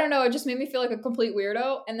I don't know, it just made me feel like a complete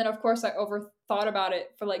weirdo. And then of course I overthought about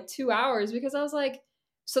it for like 2 hours because I was like,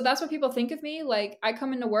 so that's what people think of me? Like I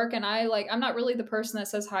come into work and I'm not really the person that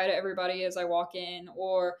says hi to everybody as I walk in,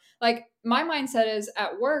 or like my mindset is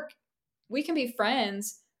at work, we can be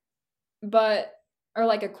friends, but or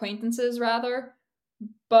like acquaintances rather.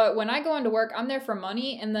 But when I go into work, I'm there for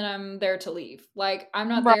money and then I'm there to leave. Like I'm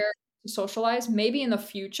not Right. there to socialize. Maybe in the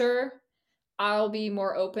future I'll be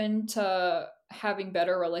more open to having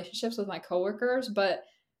better relationships with my coworkers, but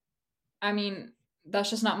I mean,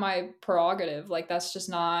 that's just not my prerogative. Like that's just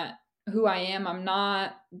not who I am. I'm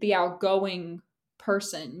not the outgoing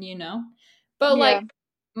person, you know? But like Yeah.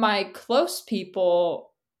 my close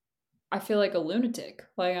people, I feel like a lunatic.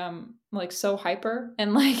 Like I'm like so hyper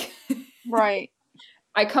and like Right.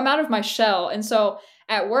 I come out of my shell. And so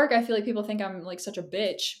at work I feel like people think I'm like such a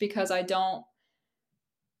bitch because I don't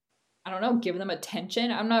know, give them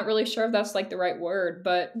attention. I'm not really sure if that's like the right word,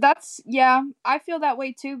 but That's yeah. I feel that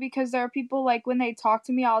way too because there are people like when they talk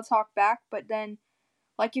to me, I'll talk back, but then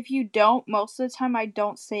like if you don't, most of the time I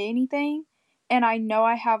don't say anything, and I know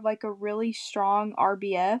I have like a really strong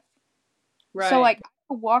RBF. So right. like I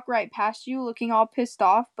could walk right past you looking all pissed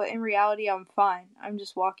off, but in reality I'm fine. I'm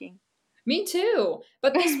just walking. Me too.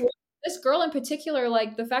 But this girl in particular,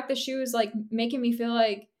 like the fact that she was like making me feel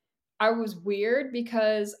like I was weird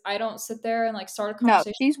because I don't sit there and like start a No,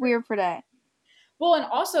 conversation. she's weird for that. Well, and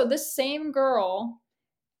also this same girl,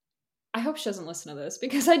 I hope she doesn't listen to this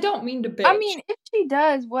because I don't mean to I bitch. mean, if she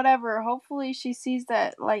does, whatever. Hopefully she sees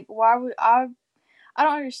that like why would I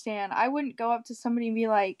don't understand. I wouldn't go up to somebody and be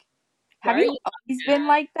like, Why "Have are you you always been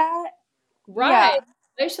like that?" right? Yeah.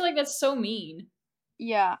 I just feel like that's so mean.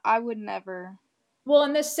 Yeah, I would never. Well,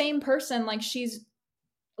 and this same person, like she's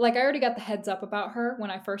like I already got the heads up about her when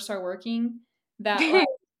I first started working that like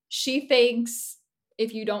she thinks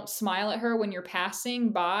if you don't smile at her when you're passing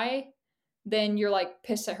by, then you're like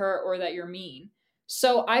pissed at her or that you're mean.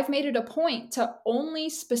 So I've made it a point to only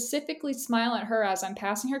specifically smile at her as I'm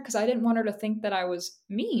passing her because I didn't want her to think that I was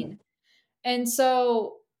mean. And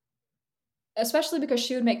so, especially because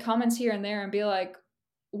she would make comments here and there and be like,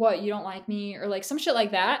 "What, you don't like me?" or like some shit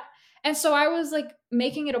like that. And so I was like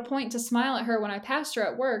making it a point to smile at her when I passed her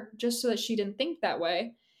at work just so that she didn't think that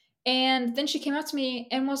way. And then she came up to me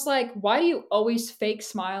and was like, "Why do you always fake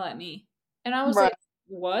smile at me?" And I was Right. like,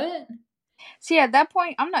 "What?" See, at that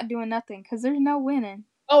point, I'm not doing nothing because there's no winning.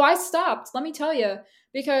 Oh, I stopped. Let me tell you,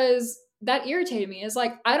 because that irritated me. It's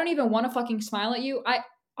like I don't even want to fucking smile at you.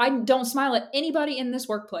 I don't smile at anybody in this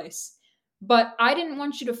workplace. But I didn't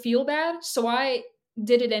want you to feel bad, so I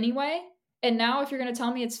did it anyway. And now if you're going to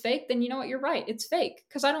tell me it's fake, then you know what, you're right. It's fake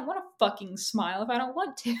because I don't want to fucking smile if I don't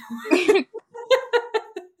want to.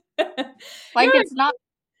 Like You're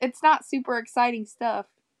it's not super exciting stuff.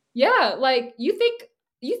 yeah, like you think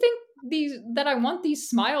these that I want these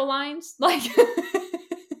smile lines like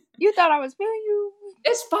You thought I was feeling you.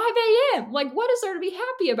 it's 5 a.m. Like what is there to be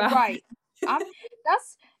happy about? Right. I'm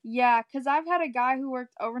that's yeah, cuz I've had a guy who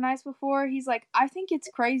worked overnights before. He's like, "I think it's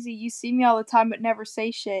crazy you see me all the time but never say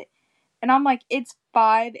shit." And I'm like, "It's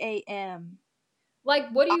 5 a.m. Like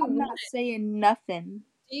what do you I'm want? not saying nothing."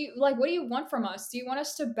 Do you like what do you want from us? Do you want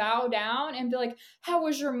us to bow down and be like, "How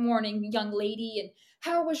was your morning, young lady?" and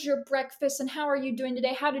 "How was your breakfast?" and "How are you doing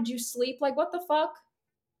today? How did you sleep?" Like what the fuck?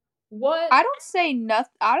 What? I don't say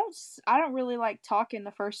nothing. I don't really like talking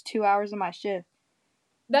the first 2 hours of my shift.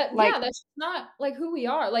 That Like, yeah, that's not like who we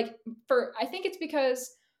are. Like for I think it's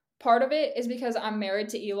because part of it is because I'm married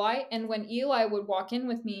to Eli, and when Eli would walk in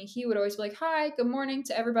with me, he would always be like, "Hi, good morning"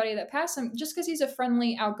 to everybody that passed him, just because he's a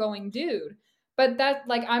friendly, outgoing dude. But that,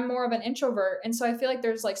 like, I'm more of an introvert, and so I feel like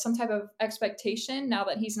there's like some type of expectation now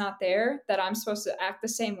that he's not there that I'm supposed to act the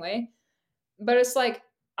same way. But it's like,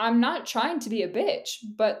 I'm not trying to be a bitch,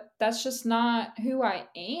 but that's just not who I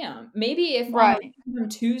am. Maybe if on a Right. random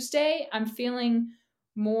Tuesday I'm feeling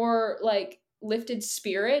more like lifted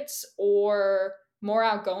spirits or more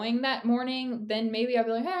outgoing that morning, then maybe I'll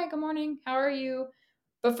be like, "Hey, good morning. How are you?"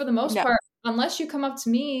 But for the most No. part, unless you come up to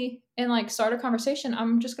me and like start a conversation,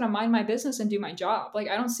 I'm just gonna mind my business and do my job. Like,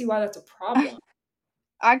 I don't see why that's a problem.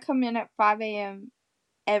 I come in at 5 a.m.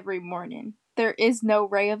 every morning. There is no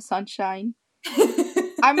ray of sunshine.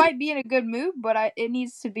 I might be in a good mood, but it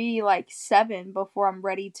needs to be like 7 before I'm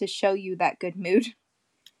ready to show you that good mood.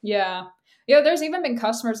 Yeah. Yeah, there's even been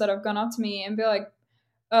customers that have gone up to me and be like,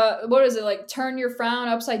 what is it, like, turn your frown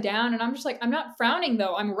upside down? And I'm just like, I'm not frowning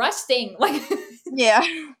though. I'm resting. Like, Yeah.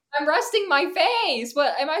 I'm resting my face.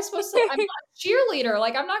 What am I supposed to? I'm not a cheerleader.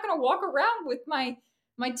 Like, I'm not gonna walk around with my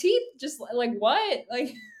teeth just like what?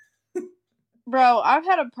 Like, Bro, I've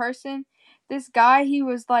had a person, this guy, he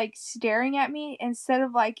was like staring at me instead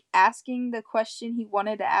of like asking the question he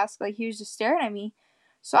wanted to ask. Like, he was just staring at me.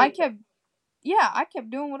 So like I kept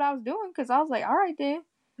doing what I was doing because I was like, all right, then.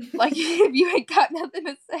 Like, if you ain't got nothing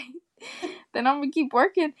to say, then I'm gonna keep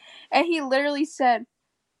working. And he literally said,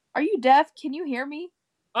 "Are you deaf? Can you hear me?"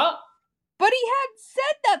 oh, But he hadn't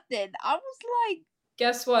said nothing. I was like,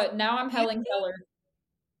 guess what? Now I'm "Excuse Helen me?" Keller.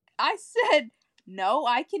 I said, "No,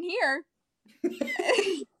 I can hear."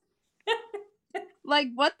 Like,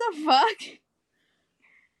 what the fuck?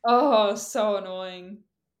 Oh, so annoying.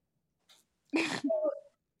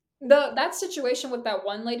 The that situation with that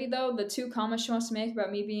one lady though, the two comments she wants to make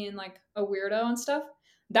about me being like a weirdo and stuff,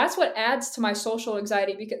 that's what adds to my social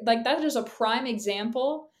anxiety because like that is a prime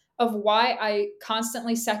example of why I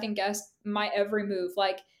constantly second guess my every move.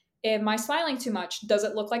 Like, am I smiling too much? Does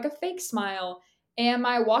it look like a fake smile? Am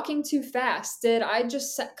I walking too fast? Did I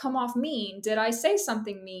just come off mean? Did I say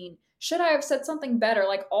something mean? Should I have said something better?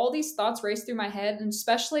 Like, all these thoughts race through my head, and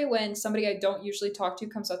especially when somebody I don't usually talk to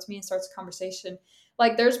comes up to me and starts a conversation,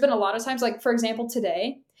 like, there's been a lot of times, like, for example,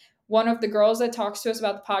 today, one of the girls that talks to us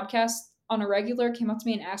about the podcast on a regular came up to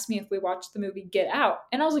me and asked me if we watched the movie Get Out.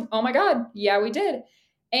 And I was like, oh my God, yeah, we did.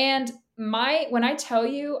 And when I tell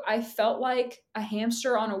you, I felt like a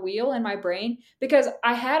hamster on a wheel in my brain because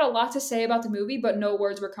I had a lot to say about the movie, but no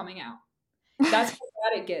words were coming out. That's how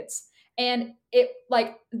bad it gets. And it,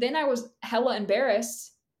 like, then I was hella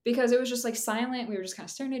embarrassed because it was just like silent. We were just kind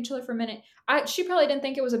of staring at each other for a minute. She probably didn't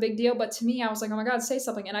think it was a big deal, but to me, I was like, oh my God, say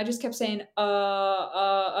something. And I just kept saying, and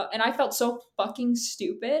I felt so fucking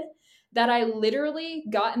stupid that I literally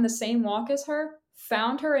got in the same walk as her,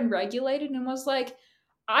 found her and regulated and was like,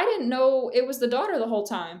 I didn't know it was the daughter the whole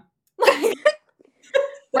time. Like,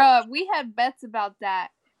 Bro, we had bets about that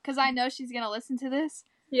because I know she's gonna listen to this.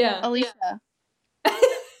 yeah. Alicia,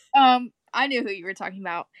 I knew who you were talking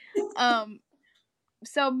about. Um,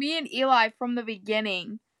 so me and Eli from the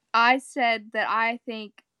beginning, I said that I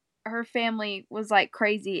think her family was like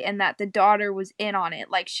crazy and that the daughter was in on it,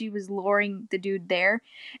 like she was luring the dude there.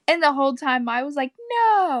 And the whole time I was like,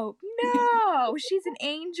 no, no, she's an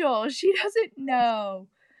angel. She doesn't know.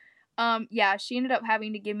 Yeah, she ended up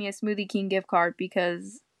having to give me a Smoothie King gift card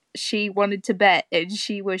because she wanted to bet and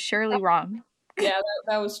she was surely wrong. Yeah,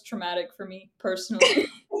 that was traumatic for me personally.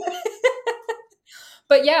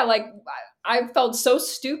 But yeah, like, I felt so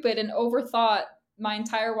stupid and overthought my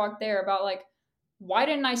entire walk there about like, why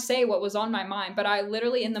didn't I say what was on my mind? But I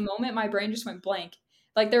literally, in the moment, my brain just went blank.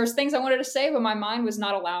 Like, there was things I wanted to say, but my mind was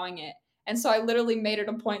not allowing it. And so I literally made it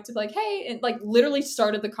a point to be like, hey, and like literally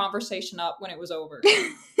started the conversation up when it was over.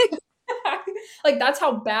 Like, that's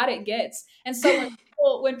how bad it gets. And so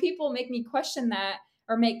when people make me question that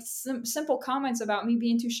or make simple comments about me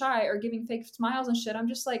being too shy or giving fake smiles and shit, I'm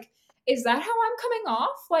just like, is that how I'm coming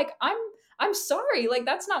off? Like, I'm sorry. Like,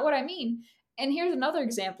 that's not what I mean. And here's another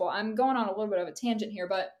example. I'm going on a little bit of a tangent here,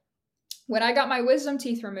 but when I got my wisdom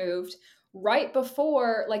teeth removed, right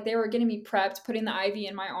before, like, they were getting me prepped, putting the IV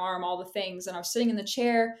in my arm, all the things, and I was sitting in the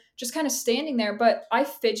chair, just kind of standing there. But I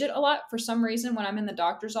fidget a lot for some reason when I'm in the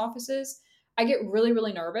doctor's offices. I get really,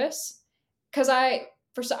 really nervous because I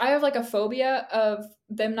have like a phobia of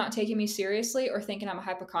them not taking me seriously or thinking I'm a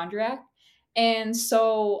hypochondriac. And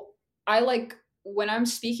so I like, when I'm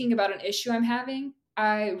speaking about an issue I'm having,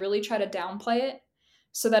 I really try to downplay it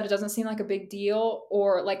so that it doesn't seem like a big deal,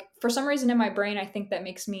 or like, for some reason in my brain I think that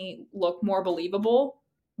makes me look more believable,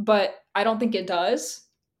 but I don't think it does.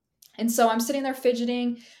 And so I'm sitting there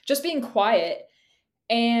fidgeting, just being quiet,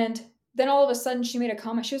 And then all of a sudden she made a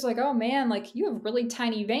comment. She was like, "Oh man, like you have really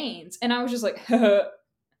tiny veins." And I was just like,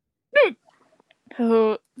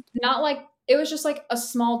 Oh, not like it was just like a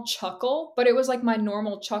small chuckle, but it was like my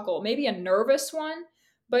normal chuckle, maybe a nervous one,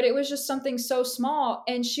 but it was just something so small.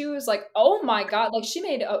 And she was like, "Oh my god!" Like she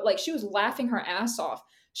made like she was laughing her ass off.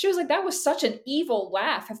 She was like, "That was such an evil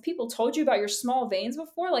laugh. Have people told you about your small veins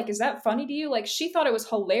before? Like, is that funny to you?" Like she thought it was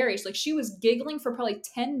hilarious. Like she was giggling for probably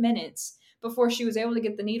 10 minutes before she was able to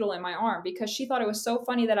get the needle in my arm because she thought it was so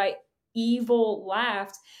funny that I evil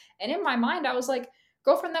laughed. And in my mind, I was like,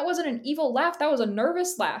 girlfriend, that wasn't an evil laugh. That was a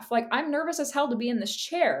nervous laugh. Like, I'm nervous as hell to be in this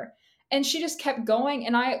chair. And she just kept going.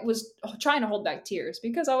 And I was trying to hold back tears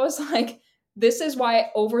because I was like, this is why I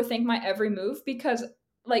overthink my every move because,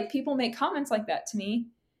 like, people make comments like that to me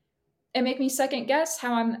and make me second guess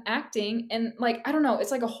how I'm acting. And, like, I don't know. It's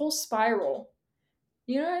like a whole spiral.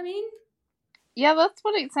 You know what I mean? yeah, that's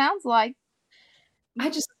what it sounds like. I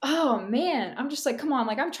just, oh man, I'm just like, come on,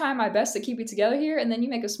 like I'm trying my best to keep it together here, and then you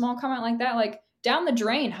make a small comment like that, like down the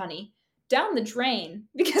drain, honey, down the drain.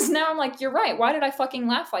 Because now I'm like, you're right. Why did I fucking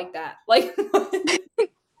laugh like that? Like, but that's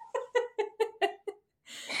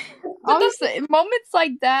Honestly, moments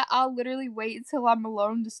like that, I'll literally wait until I'm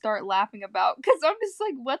alone to start laughing about because I'm just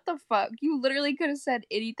like, what the fuck? You literally could have said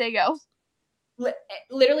anything else.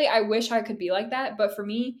 literally, I wish I could be like that, but for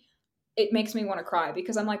me, it makes me want to cry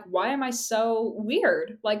because I'm like, why am I so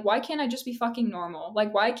weird? Like, why can't I just be fucking normal?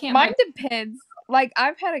 Like, why can't Mine my depends. Like,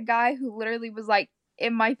 I've had a guy who literally was like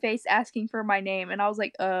in my face asking for my name, and I was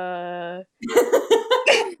like, you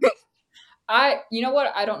know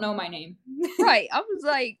what? I don't know my name. right. I was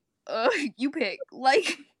like, you pick.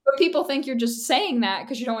 Like, But people think you're just saying that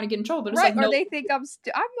because you don't want to get in trouble. But it's right. like, Or no, they think I'm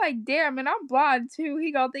like, damn, and I'm blonde too.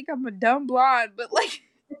 He gonna think I'm a dumb blonde, but like,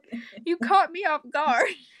 you caught me off guard.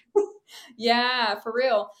 yeah, for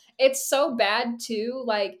real. It's so bad too,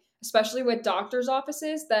 like, especially with doctor's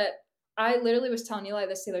offices that I literally was telling Eli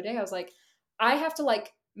this the other day. I was like, I have to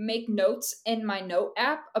like make notes in my note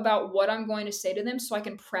app about what I'm going to say to them so I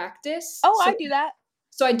can practice Oh, I do that.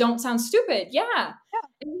 so I don't sound stupid. Yeah. Yeah.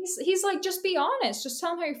 And he's like, just be honest. Just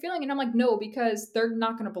tell them how you're feeling. And I'm like, no, because they're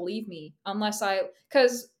not going to believe me unless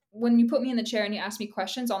because when you put me in the chair and you ask me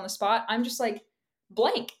questions on the spot, I'm just like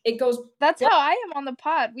blank. It goes That's blank. how I am on the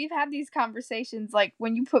pod. We've had these conversations. Like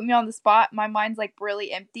when you put me on the spot, my mind's like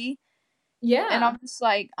really empty, and Yeah. I'm just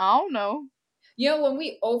like, I don't know. You know, when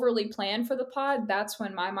we overly plan for the pod, that's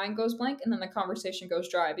when my mind goes blank and then the conversation goes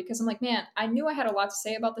dry because I'm like, man, I knew I had a lot to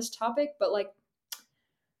say about this topic, but like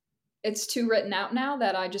it's too written out now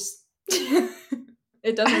that I just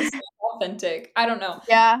it doesn't sound authentic. I don't know.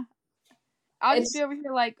 Yeah, I'll just be It's over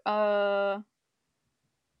here like, yeah,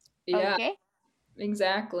 okay.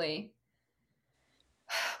 exactly.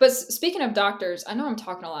 But speaking of doctors, I know I'm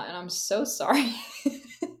talking a lot and I'm so sorry.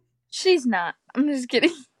 She's not. I'm just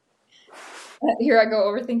kidding. Here I go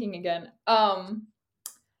overthinking again.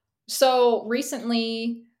 So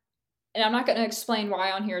recently, and I'm not going to explain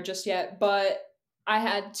why on here just yet, but I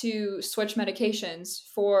had to switch medications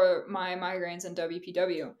for my migraines and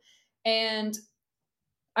WPW. And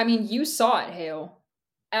I mean, you saw it, Hale.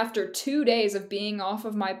 After 2 days of being off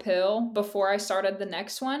of my pill before I started the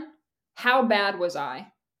next one, how bad was I?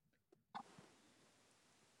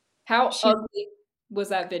 How She's ugly was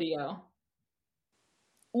that video?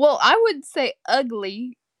 well, I would say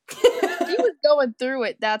ugly. She was going through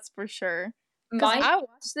it, that's for sure. Cause My I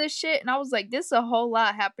watched this shit and I was like, this is a whole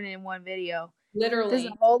lot happening in one video. There's a literally,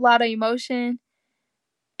 whole lot of emotion,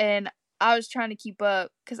 and I was trying to keep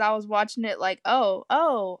up because I was watching it like, oh,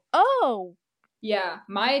 oh, oh. yeah,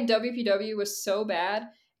 my WPW was so bad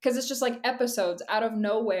because it's just like episodes out of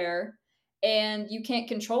nowhere and you can't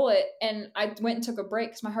control it. And I went and took a break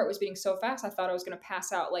because my heart was beating so fast. I thought I was going to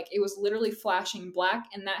pass out. Like it was literally flashing black.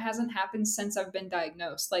 And that hasn't happened since I've been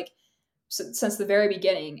diagnosed, like since the very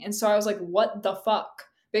beginning. And so I was like, what the fuck?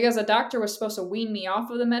 Because a doctor was supposed to wean me off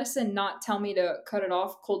of the medicine, not tell me to cut it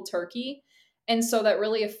off cold turkey. And so that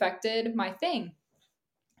really affected my thing.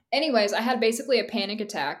 Anyways, I had basically a panic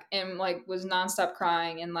attack and like was nonstop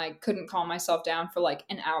crying and like couldn't calm myself down for like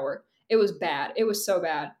an hour. It was bad. It was so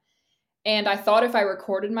bad. And I thought if I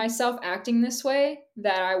recorded myself acting this way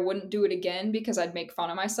that I wouldn't do it again because I'd make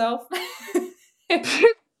fun of myself.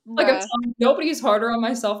 Like I'm Bruh. telling you, nobody's harder on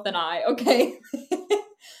myself than I, okay?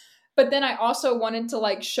 But then I also wanted to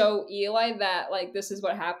like show Eli that like this is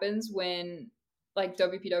what happens when like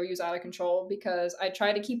WPW is out of control because I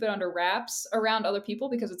try to keep it under wraps around other people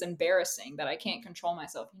because it's embarrassing that I can't control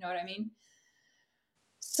myself. You know what I mean?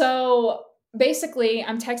 So basically,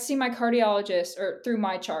 I'm texting my cardiologist or through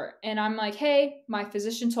my chart, and I'm like, hey, my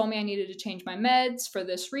physician told me I needed to change my meds for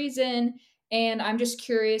this reason. and I'm just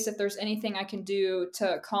curious if there's anything I can do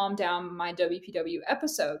to calm down my WPW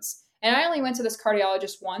episodes. And I only went to this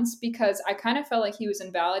cardiologist once because I kind of felt like he was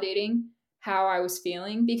invalidating how I was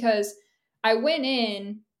feeling, because I went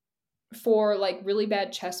in for like really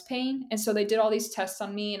bad chest pain. And so they did all these tests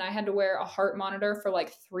on me, and I had to wear a heart monitor for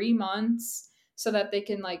like 3 months so that they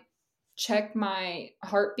can like check my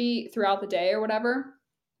heartbeat throughout the day or whatever.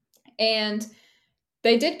 And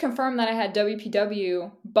they did confirm that I had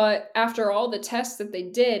WPW, but after all the tests that they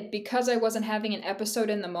did, because I wasn't having an episode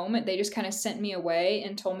in the moment, they just kind of sent me away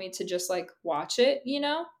and told me to just like watch it, you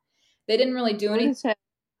know? They didn't really do Rude anything, as hell.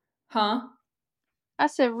 huh? I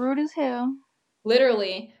said rude as hell.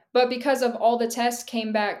 Literally. But because of all the tests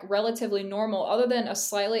came back relatively normal, other than a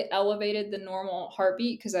slightly elevated than normal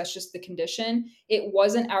heartbeat, because that's just the condition, it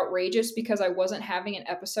wasn't outrageous because I wasn't having an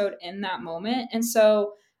episode in that moment. And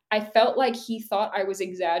so I felt like he thought I was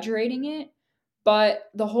exaggerating it. But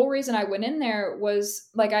the whole reason I went in there was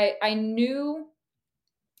like I knew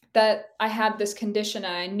that I had this condition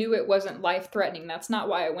and I knew it wasn't life threatening. That's not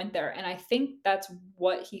why I went there. And I think that's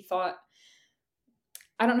what he thought.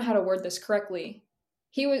 I don't know how to word this correctly.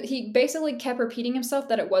 He basically kept repeating himself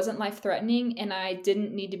that it wasn't life threatening and I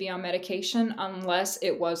didn't need to be on medication unless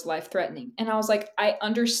it was life threatening. And I was like, I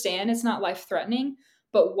understand it's not life threatening,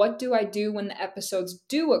 but what do I do when the episodes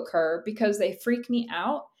do occur, because they freak me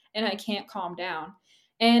out and I can't calm down.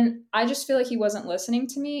 And I just feel like he wasn't listening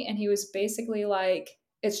to me, and he was basically like,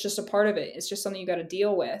 it's just a part of it. It's just something you got to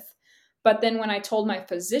deal with. But then when I told my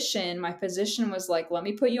physician was like, let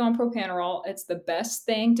me put you on propanolol. It's the best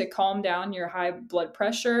thing to calm down your high blood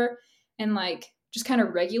pressure and like just kind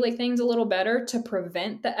of regulate things a little better to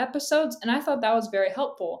prevent the episodes. And I thought that was very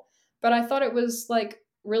helpful. But I thought it was like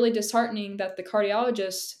really disheartening that the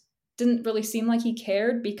cardiologist didn't really seem like he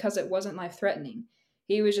cared because it wasn't life threatening.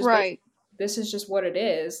 He was just basically, Right. this is just what it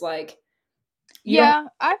is. Like, you don't, Yeah,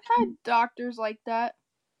 I've had doctors like that.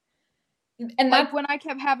 and Like that, when I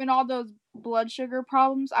kept having all those blood sugar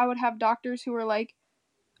problems, I would have doctors who were like,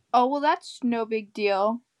 "Oh, well that's no big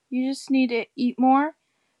deal. You just need to eat more."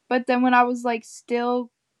 But then when I was like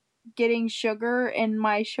still getting sugar and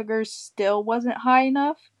my sugar still wasn't high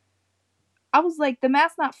enough, I was like, "The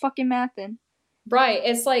math's not fucking mathin'." right.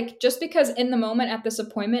 It's like just because in the moment at this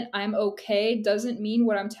appointment I'm okay doesn't mean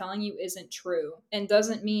what I'm telling you isn't true, and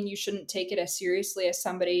doesn't mean you shouldn't take it as seriously as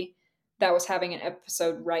somebody that was having an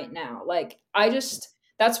episode right now. Like, I just,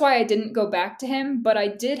 that's why I didn't go back to him, but I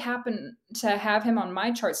did happen to have him on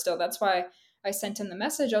my chart still. That's why I sent him the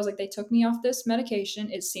message. I was like, they took me off this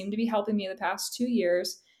medication. It seemed to be helping me the past 2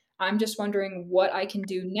 years. I'm just wondering what I can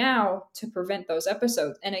do now to prevent those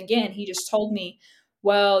episodes. And again, he just told me,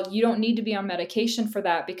 well, you don't need to be on medication for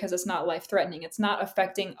that because it's not life threatening. It's not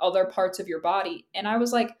affecting other parts of your body. And I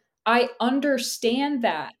was like, I understand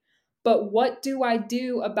that. But what do I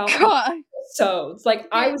do about the God, episodes? Like,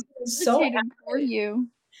 I get was so irritated for aggravated. you.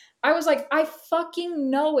 I was like, I fucking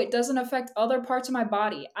know it doesn't affect other parts of my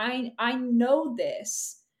body. I know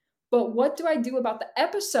this. But what do I do about the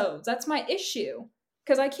episodes? That's my issue.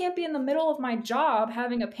 Cuz I can't be in the middle of my job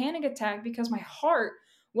having a panic attack because my heart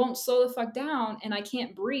won't slow the fuck down and I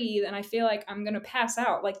can't breathe and I feel like I'm going to pass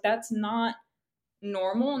out. Like, that's not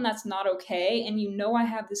normal and that's not okay, and you know I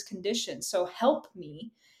have this condition. So help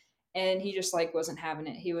me. And he just like wasn't having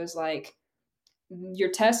it. He was like, your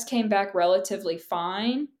test came back relatively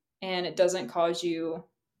fine and it doesn't cause you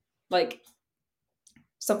like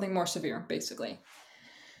something more severe, basically.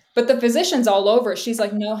 But the physician's all over. She's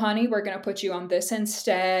like, no, honey, we're going to put you on this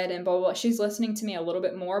instead, and blah, blah, blah. She's listening to me a little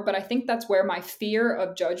bit more. But I think that's where my fear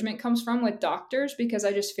of judgment comes from with doctors, because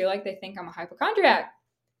I just feel like they think I'm a hypochondriac.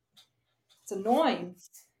 It's annoying.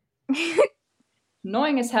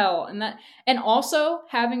 Annoying as hell. And also,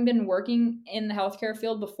 having been working in the healthcare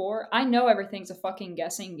field before, I know everything's a fucking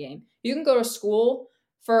guessing game. You can go to school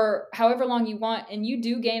for however long you want and you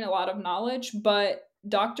do gain a lot of knowledge, but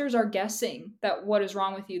doctors are guessing that what is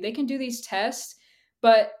wrong with you. They can do these tests,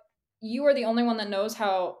 but you are the only one that knows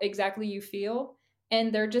how exactly you feel,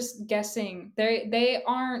 and they're just guessing. They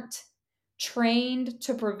aren't trained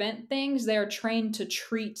to prevent things, they are trained to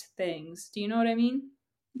treat things. Do you know what I mean?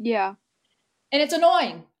 Yeah. And it's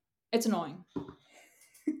annoying. It's annoying.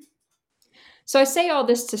 So I say all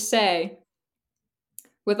this to say,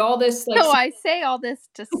 with all this, like, So I say all this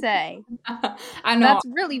to say, I know that's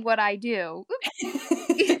really what I do.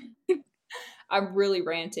 I'm really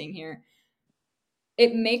ranting here.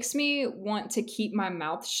 It makes me want to keep my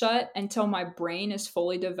mouth shut until my brain is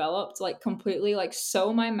fully developed, like completely, like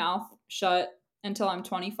sew my mouth shut until I'm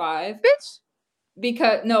 25. Bitch,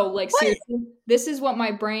 Because, no, like what? seriously, this is what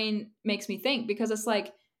my brain makes me think, because it's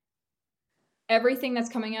like everything that's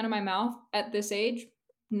coming out of my mouth at this age,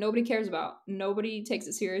 nobody cares about. Nobody takes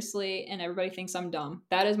it seriously, and everybody thinks I'm dumb.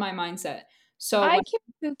 That is my mindset. So I when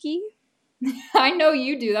can Pookie. I know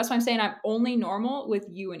you do, that's why I'm saying I'm only normal with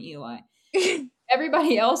you and Eli.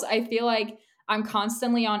 Everybody else, I feel like I'm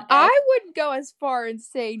constantly on edge. I wouldn't go as far and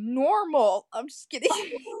say normal. I'm just kidding.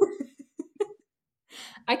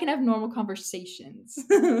 I can have normal conversations.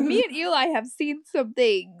 Me and Eli have seen some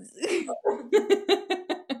things.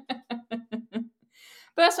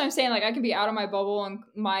 But that's what I'm saying. Like, I can be out of my bubble and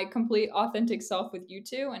my complete authentic self with you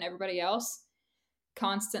two, and everybody else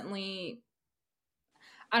constantly.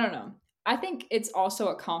 I don't know. I think it's also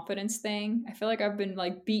a confidence thing. I feel like I've been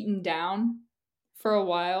like beaten down for a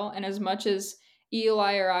while, and as much as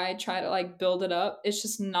Eli or I try to like build it up, it's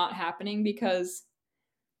just not happening because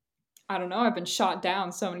I don't know. I've been shot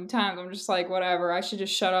down so many times. I'm just like, whatever. I should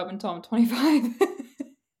just shut up until I'm 25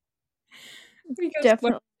 because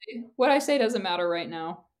Definitely. what I say doesn't matter right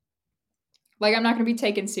now. Like, I'm not going to be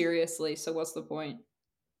taken seriously, so what's the point?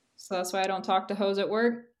 So that's why I don't talk to hoes at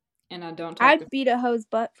work, and I don't talk to. I'd beat a hoe's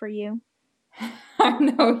butt for you. I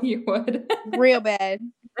know you would. Real bad.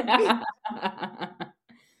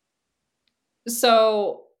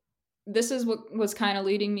 So this is what was kind of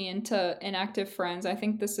leading me into inactive friends. I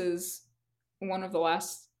think this is one of the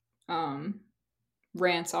last um,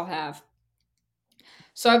 rants I'll have.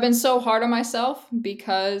 So I've been so hard on myself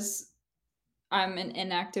because I'm an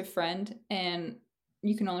inactive friend, and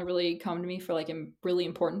you can only really come to me for like really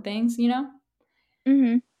important things, you know?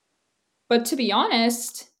 Mm-hmm. But to be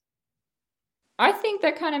honest, I think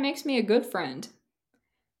that kind of makes me a good friend.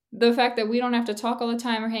 The fact that we don't have to talk all the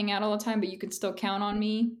time or hang out all the time, but you can still count on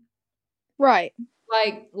me. Right.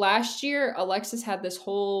 Like last year, Alexis had this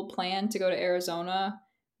whole plan to go to Arizona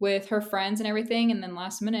with her friends and everything, and then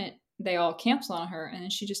last minute they all canceled on her, and then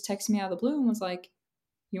she just texted me out of the blue and was like,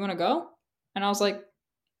 "You want to go?" And I was like,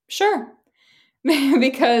 "Sure,"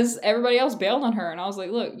 because everybody else bailed on her, and I was like,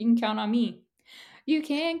 "Look, you can count on me. You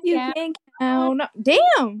can You count." can count.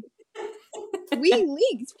 Damn. We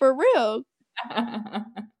leaked for real.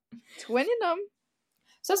 Twinning them.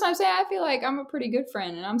 So that's what I'm saying. I feel like I'm a pretty good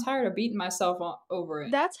friend, and I'm tired of beating myself over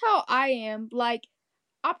it. That's how I am. Like,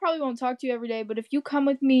 I probably won't talk to you every day, but if you come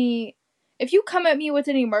with me, if you come at me with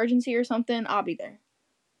an emergency or something, I'll be there.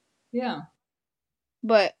 Yeah.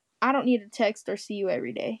 But I don't need to text or see you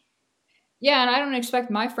every day. Yeah, and I don't expect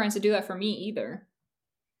my friends to do that for me either.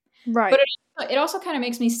 But Right. it also kind of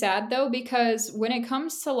makes me sad though, because when it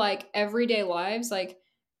comes to like everyday lives, like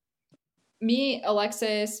me,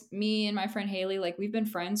 Alexis, me and my friend Haley, like we've been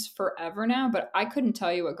friends forever now, but I couldn't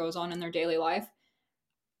tell you what goes on in their daily life.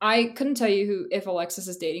 I couldn't tell you who if Alexis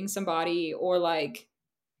is dating somebody or like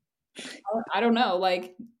I don't know,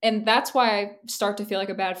 like and that's why I start to feel like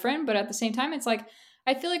a bad friend, but at the same time it's like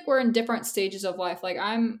I feel like we're in different stages of life. Like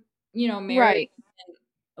I'm, married. Right.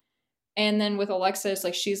 And then with Alexis,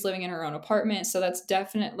 like she's living in her own apartment. So that's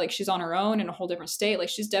definite, like she's on her own in a whole different state. Like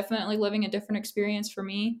she's definitely living a different experience for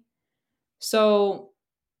me. So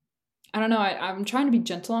I don't know. I'm trying to be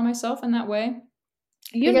gentle on myself in that way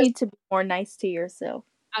You because need to be more nice to yourself.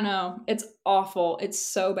 I know it's awful. It's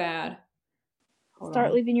so bad. Hold Start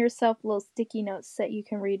on. leaving yourself little sticky notes that you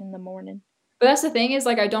can read in the morning. But that's the thing is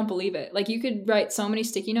like I don't believe it. Like you could write so many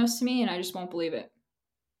sticky notes to me and I just won't believe it.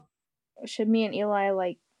 Should me and Eli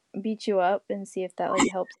like beat you up and see if that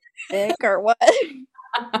like helps sick or what?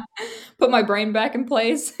 Put my brain back in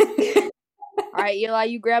place. Alright, Eli,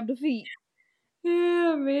 you grab the feet.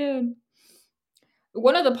 Yeah, man.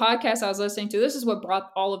 One of the podcasts I was listening to, this is what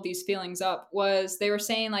brought all of these feelings up, was they were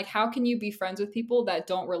saying, like, how can you be friends with people that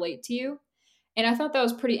don't relate to you? And I thought that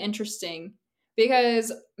was pretty interesting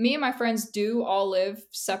because me and my friends do all live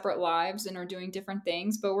separate lives and are doing different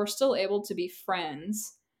things, but we're still able to be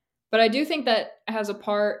friends. But I do think that has a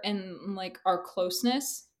part in like our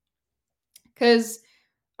closeness because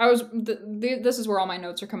this is where all my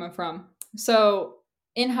notes are coming from. So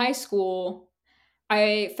in high school,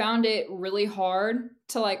 I found it really hard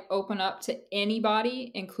to like open up to anybody,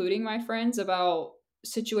 including my friends, about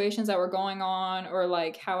situations that were going on or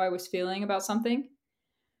like how I was feeling about something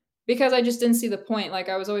because I just didn't see the point. Like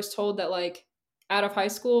I was always told that like out of high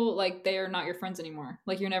school, like they are not your friends anymore.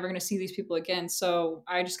 Like you're never going to see these people again. So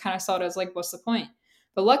I just kind of saw it as like, what's the point?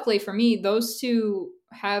 But luckily for me, those two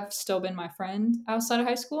have still been my friend outside of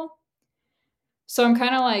high school. So I'm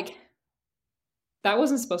kind of like, that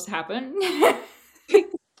wasn't supposed to happen.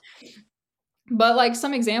 But like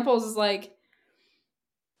some examples is like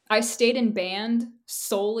I stayed in band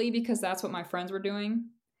solely because that's what my friends were doing.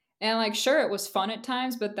 And like sure it was fun at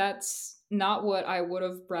times, but that's not what I would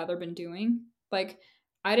have rather been doing. Like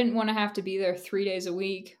I didn't want to have to be there 3 days a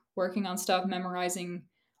week working on stuff, memorizing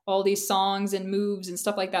all these songs and moves and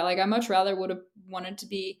stuff like that. Like I much rather would have wanted to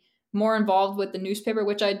be more involved with the newspaper,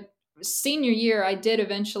 which I senior year I did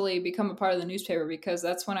eventually become a part of the newspaper because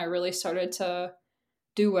that's when I really started to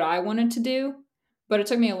do what I wanted to do. But it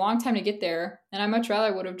took me a long time to get there. And I much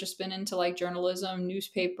rather would have just been into like journalism,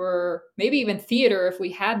 newspaper, maybe even theater if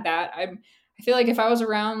we had that. I feel like if I was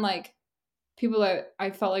around like people that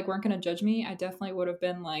I felt like weren't going to judge me, I definitely would have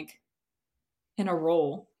been like in a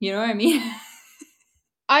role. You know what I mean?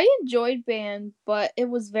 I enjoyed band, but it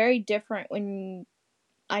was very different when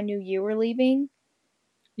I knew you were leaving.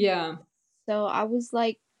 Yeah. So I was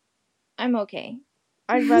like, I'm okay.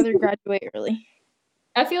 I'd rather graduate early.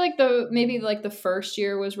 I feel like the maybe like the first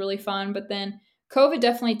year was really fun, but then COVID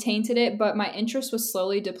definitely tainted it, but my interest was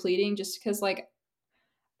slowly depleting just because like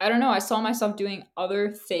I don't know, I saw myself doing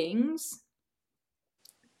other things,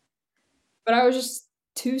 but I was just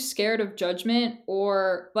too scared of judgment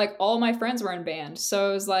or like all my friends were in band. So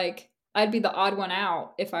it was like I'd be the odd one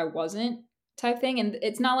out if I wasn't type thing, and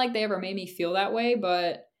it's not like they ever made me feel that way,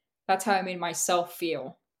 but that's how I made myself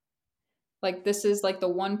feel. Like this is like the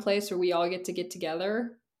one place where we all get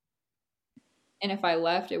together, and if I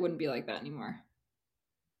left, it wouldn't be like that anymore.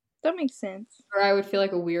 That makes sense. Or I would feel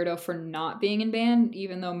like a weirdo for not being in band,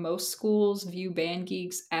 even though most schools view band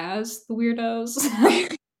geeks as the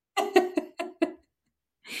weirdos.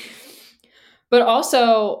 But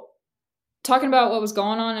also, talking about what was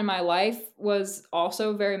going on in my life was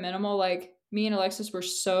also very minimal. Like, me and Alexis were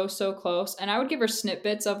so, so close. And I would give her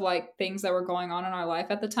snippets of like things that were going on in our life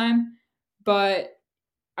at the time. But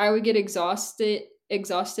I would get exhausted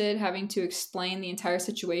having to explain the entire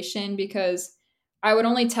situation because I would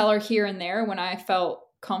only tell her here and there when I felt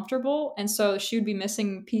comfortable, and so she would be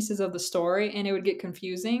missing pieces of the story and it would get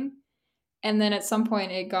confusing. And then at some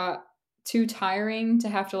point it got too tiring to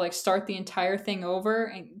have to like start the entire thing over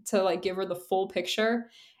and to like give her the full picture.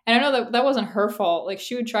 And I know that that wasn't her fault. Like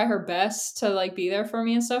she would try her best to like be there for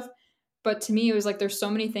me and stuff, but to me it was like there's so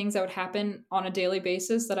many things that would happen on a daily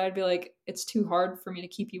basis that I'd be like it's too hard for me to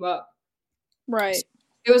keep you up. Right.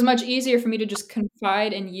 It was much easier for me to just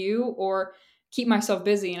confide in you or keep myself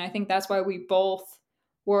busy, and I think that's why we both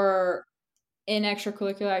were in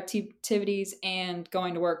extracurricular activities and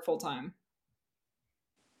going to work full time,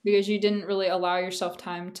 because you didn't really allow yourself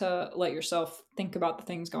time to let yourself think about the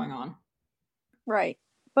things going on. Right.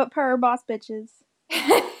 But per boss bitches.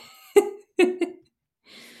 I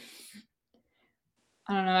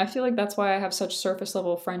don't know. I feel like that's why I have such surface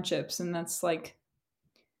level friendships, and that's like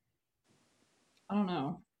I don't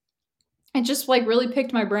know. It just like really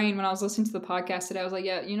picked my brain when I was listening to the podcast today. I was like,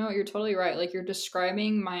 yeah, you know what? You're totally right. Like you're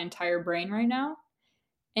describing my entire brain right now.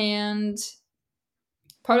 And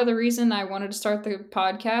part of the reason I wanted to start the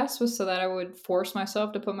podcast was so that I would force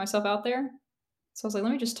myself to put myself out there. So I was like,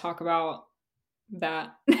 let me just talk about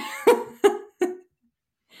that.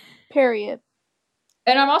 Period.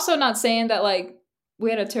 And I'm also not saying that like we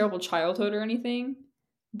had a terrible childhood or anything,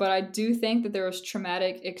 but I do think that there was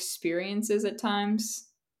traumatic experiences at times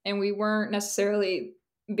and we weren't necessarily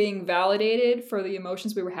being validated for the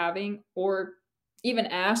emotions we were having or even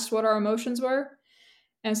asked what our emotions were.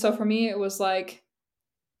 And so for me it was like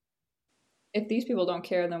if these people don't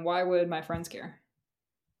care, then why would my friends care?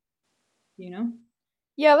 You know?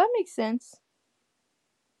 Yeah, that makes sense.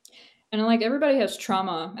 And like everybody has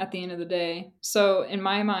trauma at the end of the day. So in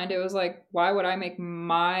my mind, it was like, why would I make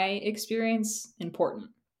my experience important?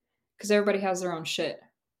 Because everybody has their own shit.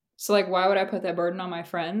 So like, why would I put that burden on my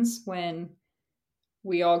friends when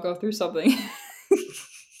we all go through something?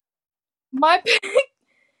 My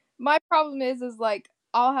my problem is like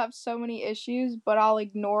I'll have so many issues, but I'll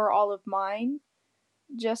ignore all of mine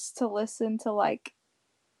just to listen to like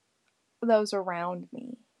those around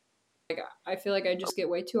me. I feel like I just get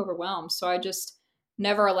way too overwhelmed. So I just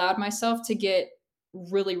never allowed myself to get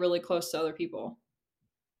really, really close to other people.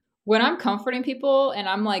 When I'm comforting people and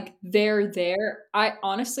I'm like, they're there, I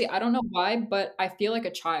honestly, I don't know why, but I feel like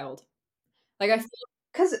a child. Like I feel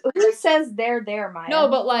Cause who says they're there, no, Maya?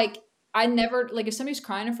 but like I never like if somebody's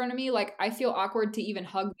crying in front of me, like I feel awkward to even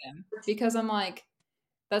hug them because I'm like,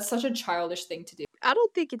 that's such a childish thing to do. I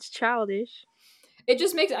don't think it's childish. It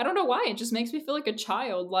just makes I don't know why, it just makes me feel like a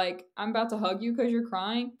child. Like I'm about to hug you because you're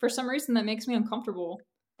crying. For some reason that makes me uncomfortable.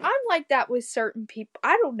 I'm like that with certain people.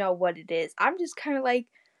 I don't know what it is. I'm just kind of like,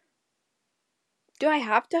 do I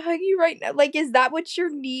have to hug you right now? Like, is that what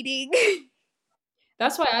you're needing?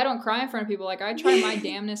 That's why I don't cry in front of people. Like I try my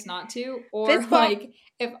damnness not to. Or Fist bump. like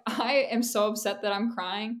if I am so upset that I'm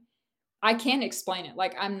crying, I can't explain it.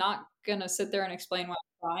 Like I'm not gonna sit there and explain why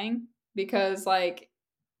I'm crying because like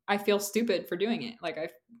I feel stupid for doing it. Like I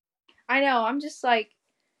I know. I'm just like,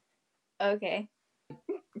 Okay.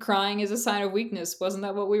 Crying is a sign of weakness. Wasn't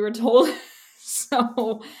that what we were told?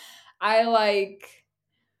 So I like,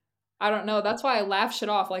 I don't know. That's why I laugh shit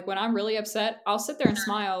off. Like when I'm really upset, I'll sit there and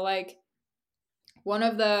smile. Like one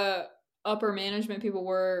of the upper management people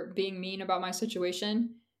were being mean about my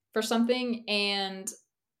situation for something, and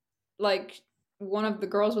like one of the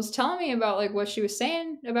girls was telling me about like what she was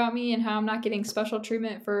saying about me and how I'm not getting special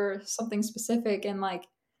treatment for something specific, and like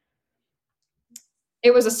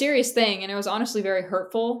it was a serious thing and it was honestly very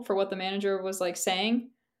hurtful for what the manager was like saying,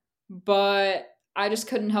 but I just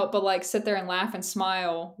couldn't help but like sit there and laugh and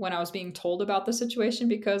smile when I was being told about the situation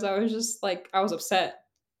because I was just like I was upset.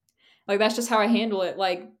 Like that's just how I handle it.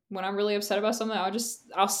 Like when I'm really upset about something,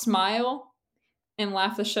 I'll smile and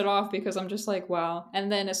laugh the shit off because I'm just like, wow.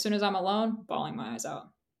 And then as soon as I'm alone, bawling my eyes out.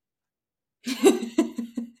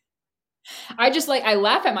 I just like I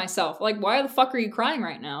laugh at myself. Like, why the fuck are you crying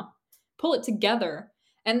right now? Pull it together.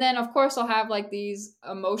 And then of course I'll have like these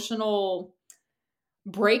emotional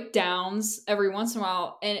breakdowns every once in a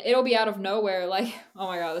while and it'll be out of nowhere. Like, oh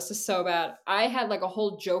my god, this is so bad. I had like a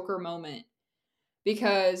whole Joker moment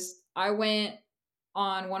because I went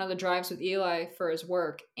on one of the drives with Eli for his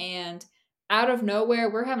work, and out of nowhere,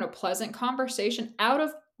 we're having a pleasant conversation. Out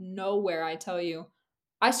of nowhere, I tell you,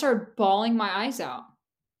 I started bawling my eyes out,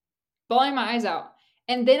 bawling my eyes out.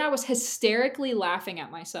 And then I was hysterically laughing at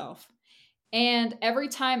myself. And every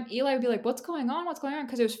time Eli would be like, "What's going on? What's going on?"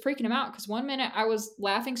 Because it was freaking him out. Because one minute I was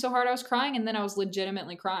laughing so hard I was crying, and then I was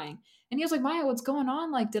legitimately crying. And he was like, "Maya, what's going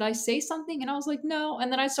on? Like, did I say something?" And I was like, "No." And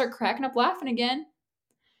then I start cracking up laughing again.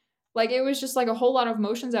 Like it was just like a whole lot of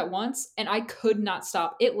emotions at once, and I could not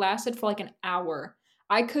stop. It lasted for like an hour.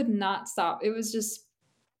 I could not stop. It was just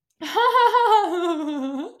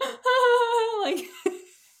like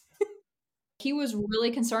he was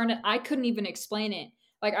really concerned and I couldn't even explain it.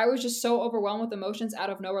 Like I was just so overwhelmed with emotions out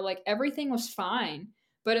of nowhere. Like everything was fine,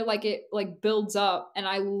 but it builds up and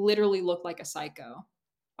I literally looked like a psycho.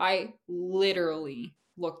 I literally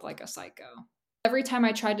looked like a psycho. Every time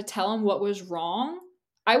I tried to tell him what was wrong,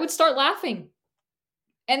 I would start laughing.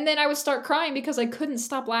 And then I would start crying because I couldn't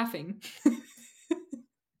stop laughing.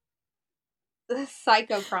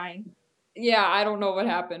 Psycho crying. Yeah, I don't know what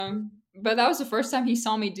happened. But that was the first time he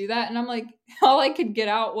saw me do that. And I'm like, all I could get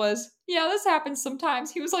out was, yeah, this happens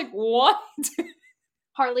sometimes. He was like, what?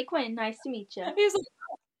 Harley Quinn, nice to meet you. He's like,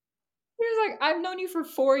 he was like, I've known you for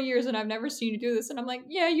 4 years and I've never seen you do this. And I'm like,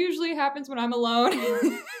 yeah, usually it happens when I'm alone.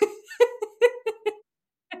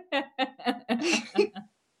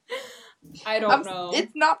 I don't know.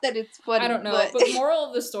 It's not that it's funny. I don't know. But moral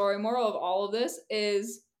of the story, moral of all of this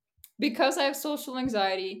is because I have social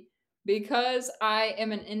anxiety, because I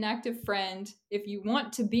am an inactive friend, if you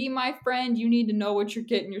want to be my friend, you need to know what you're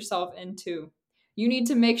getting yourself into. You need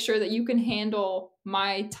to make sure that you can handle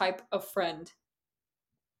my type of friend.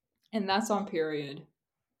 And that's on period.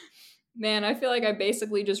 Man, I feel like I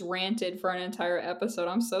basically just ranted for an entire episode.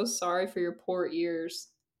 I'm so sorry for your poor ears.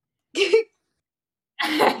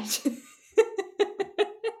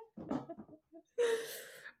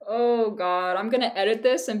 Oh god, I'm gonna edit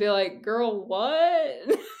this and be like, girl,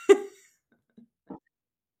 what?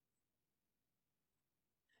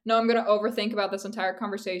 No, I'm gonna overthink about this entire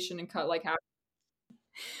conversation and cut like half.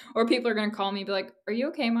 Or people are gonna call me and be like, are you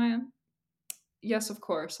okay, Maya? Yes, of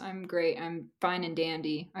course. I'm great. I'm fine and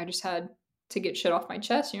dandy. I just had to get shit off my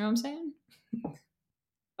chest, you know what I'm saying?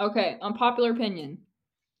 Okay, unpopular opinion.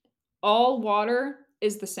 All water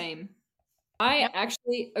is the same. I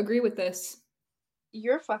actually agree with this.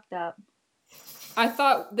 You're fucked up. I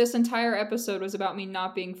thought this entire episode was about me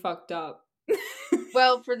not being fucked up.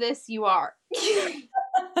 Well, for this, you are.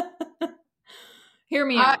 Hear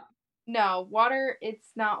me out. No, water, it's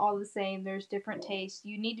not all the same. There's different tastes.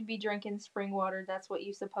 You need to be drinking spring water. That's what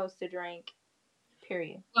you're supposed to drink.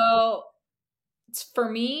 Period. Well, for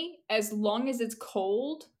me, as long as it's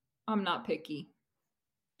cold, I'm not picky.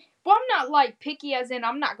 Well, I'm not like picky as in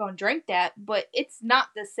I'm not going to drink that, but it's not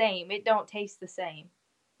the same. It don't taste the same.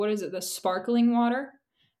 What is it? The sparkling water?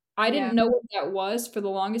 I didn't know what that was for the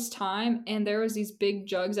longest time, and there was these big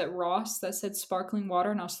jugs at Ross that said sparkling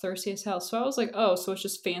water, and I was thirsty as hell. So I was like, "Oh, so it's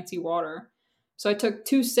just fancy water." So I took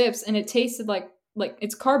 2 sips, and it tasted like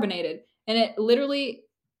it's carbonated, and it literally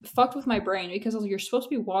fucked with my brain because I was like, "You're supposed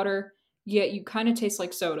to be water, yet you kind of taste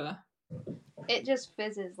like soda." It just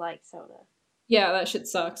fizzes like soda. Yeah, that shit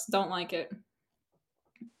sucks. Don't like it.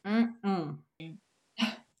 Mm-mm.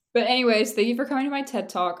 But anyways, thank you for coming to my TED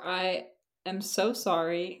Talk. I am so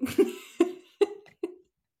sorry.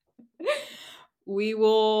 We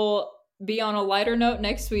will be on a lighter note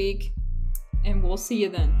next week, and we'll see you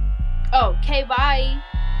then. Okay, bye.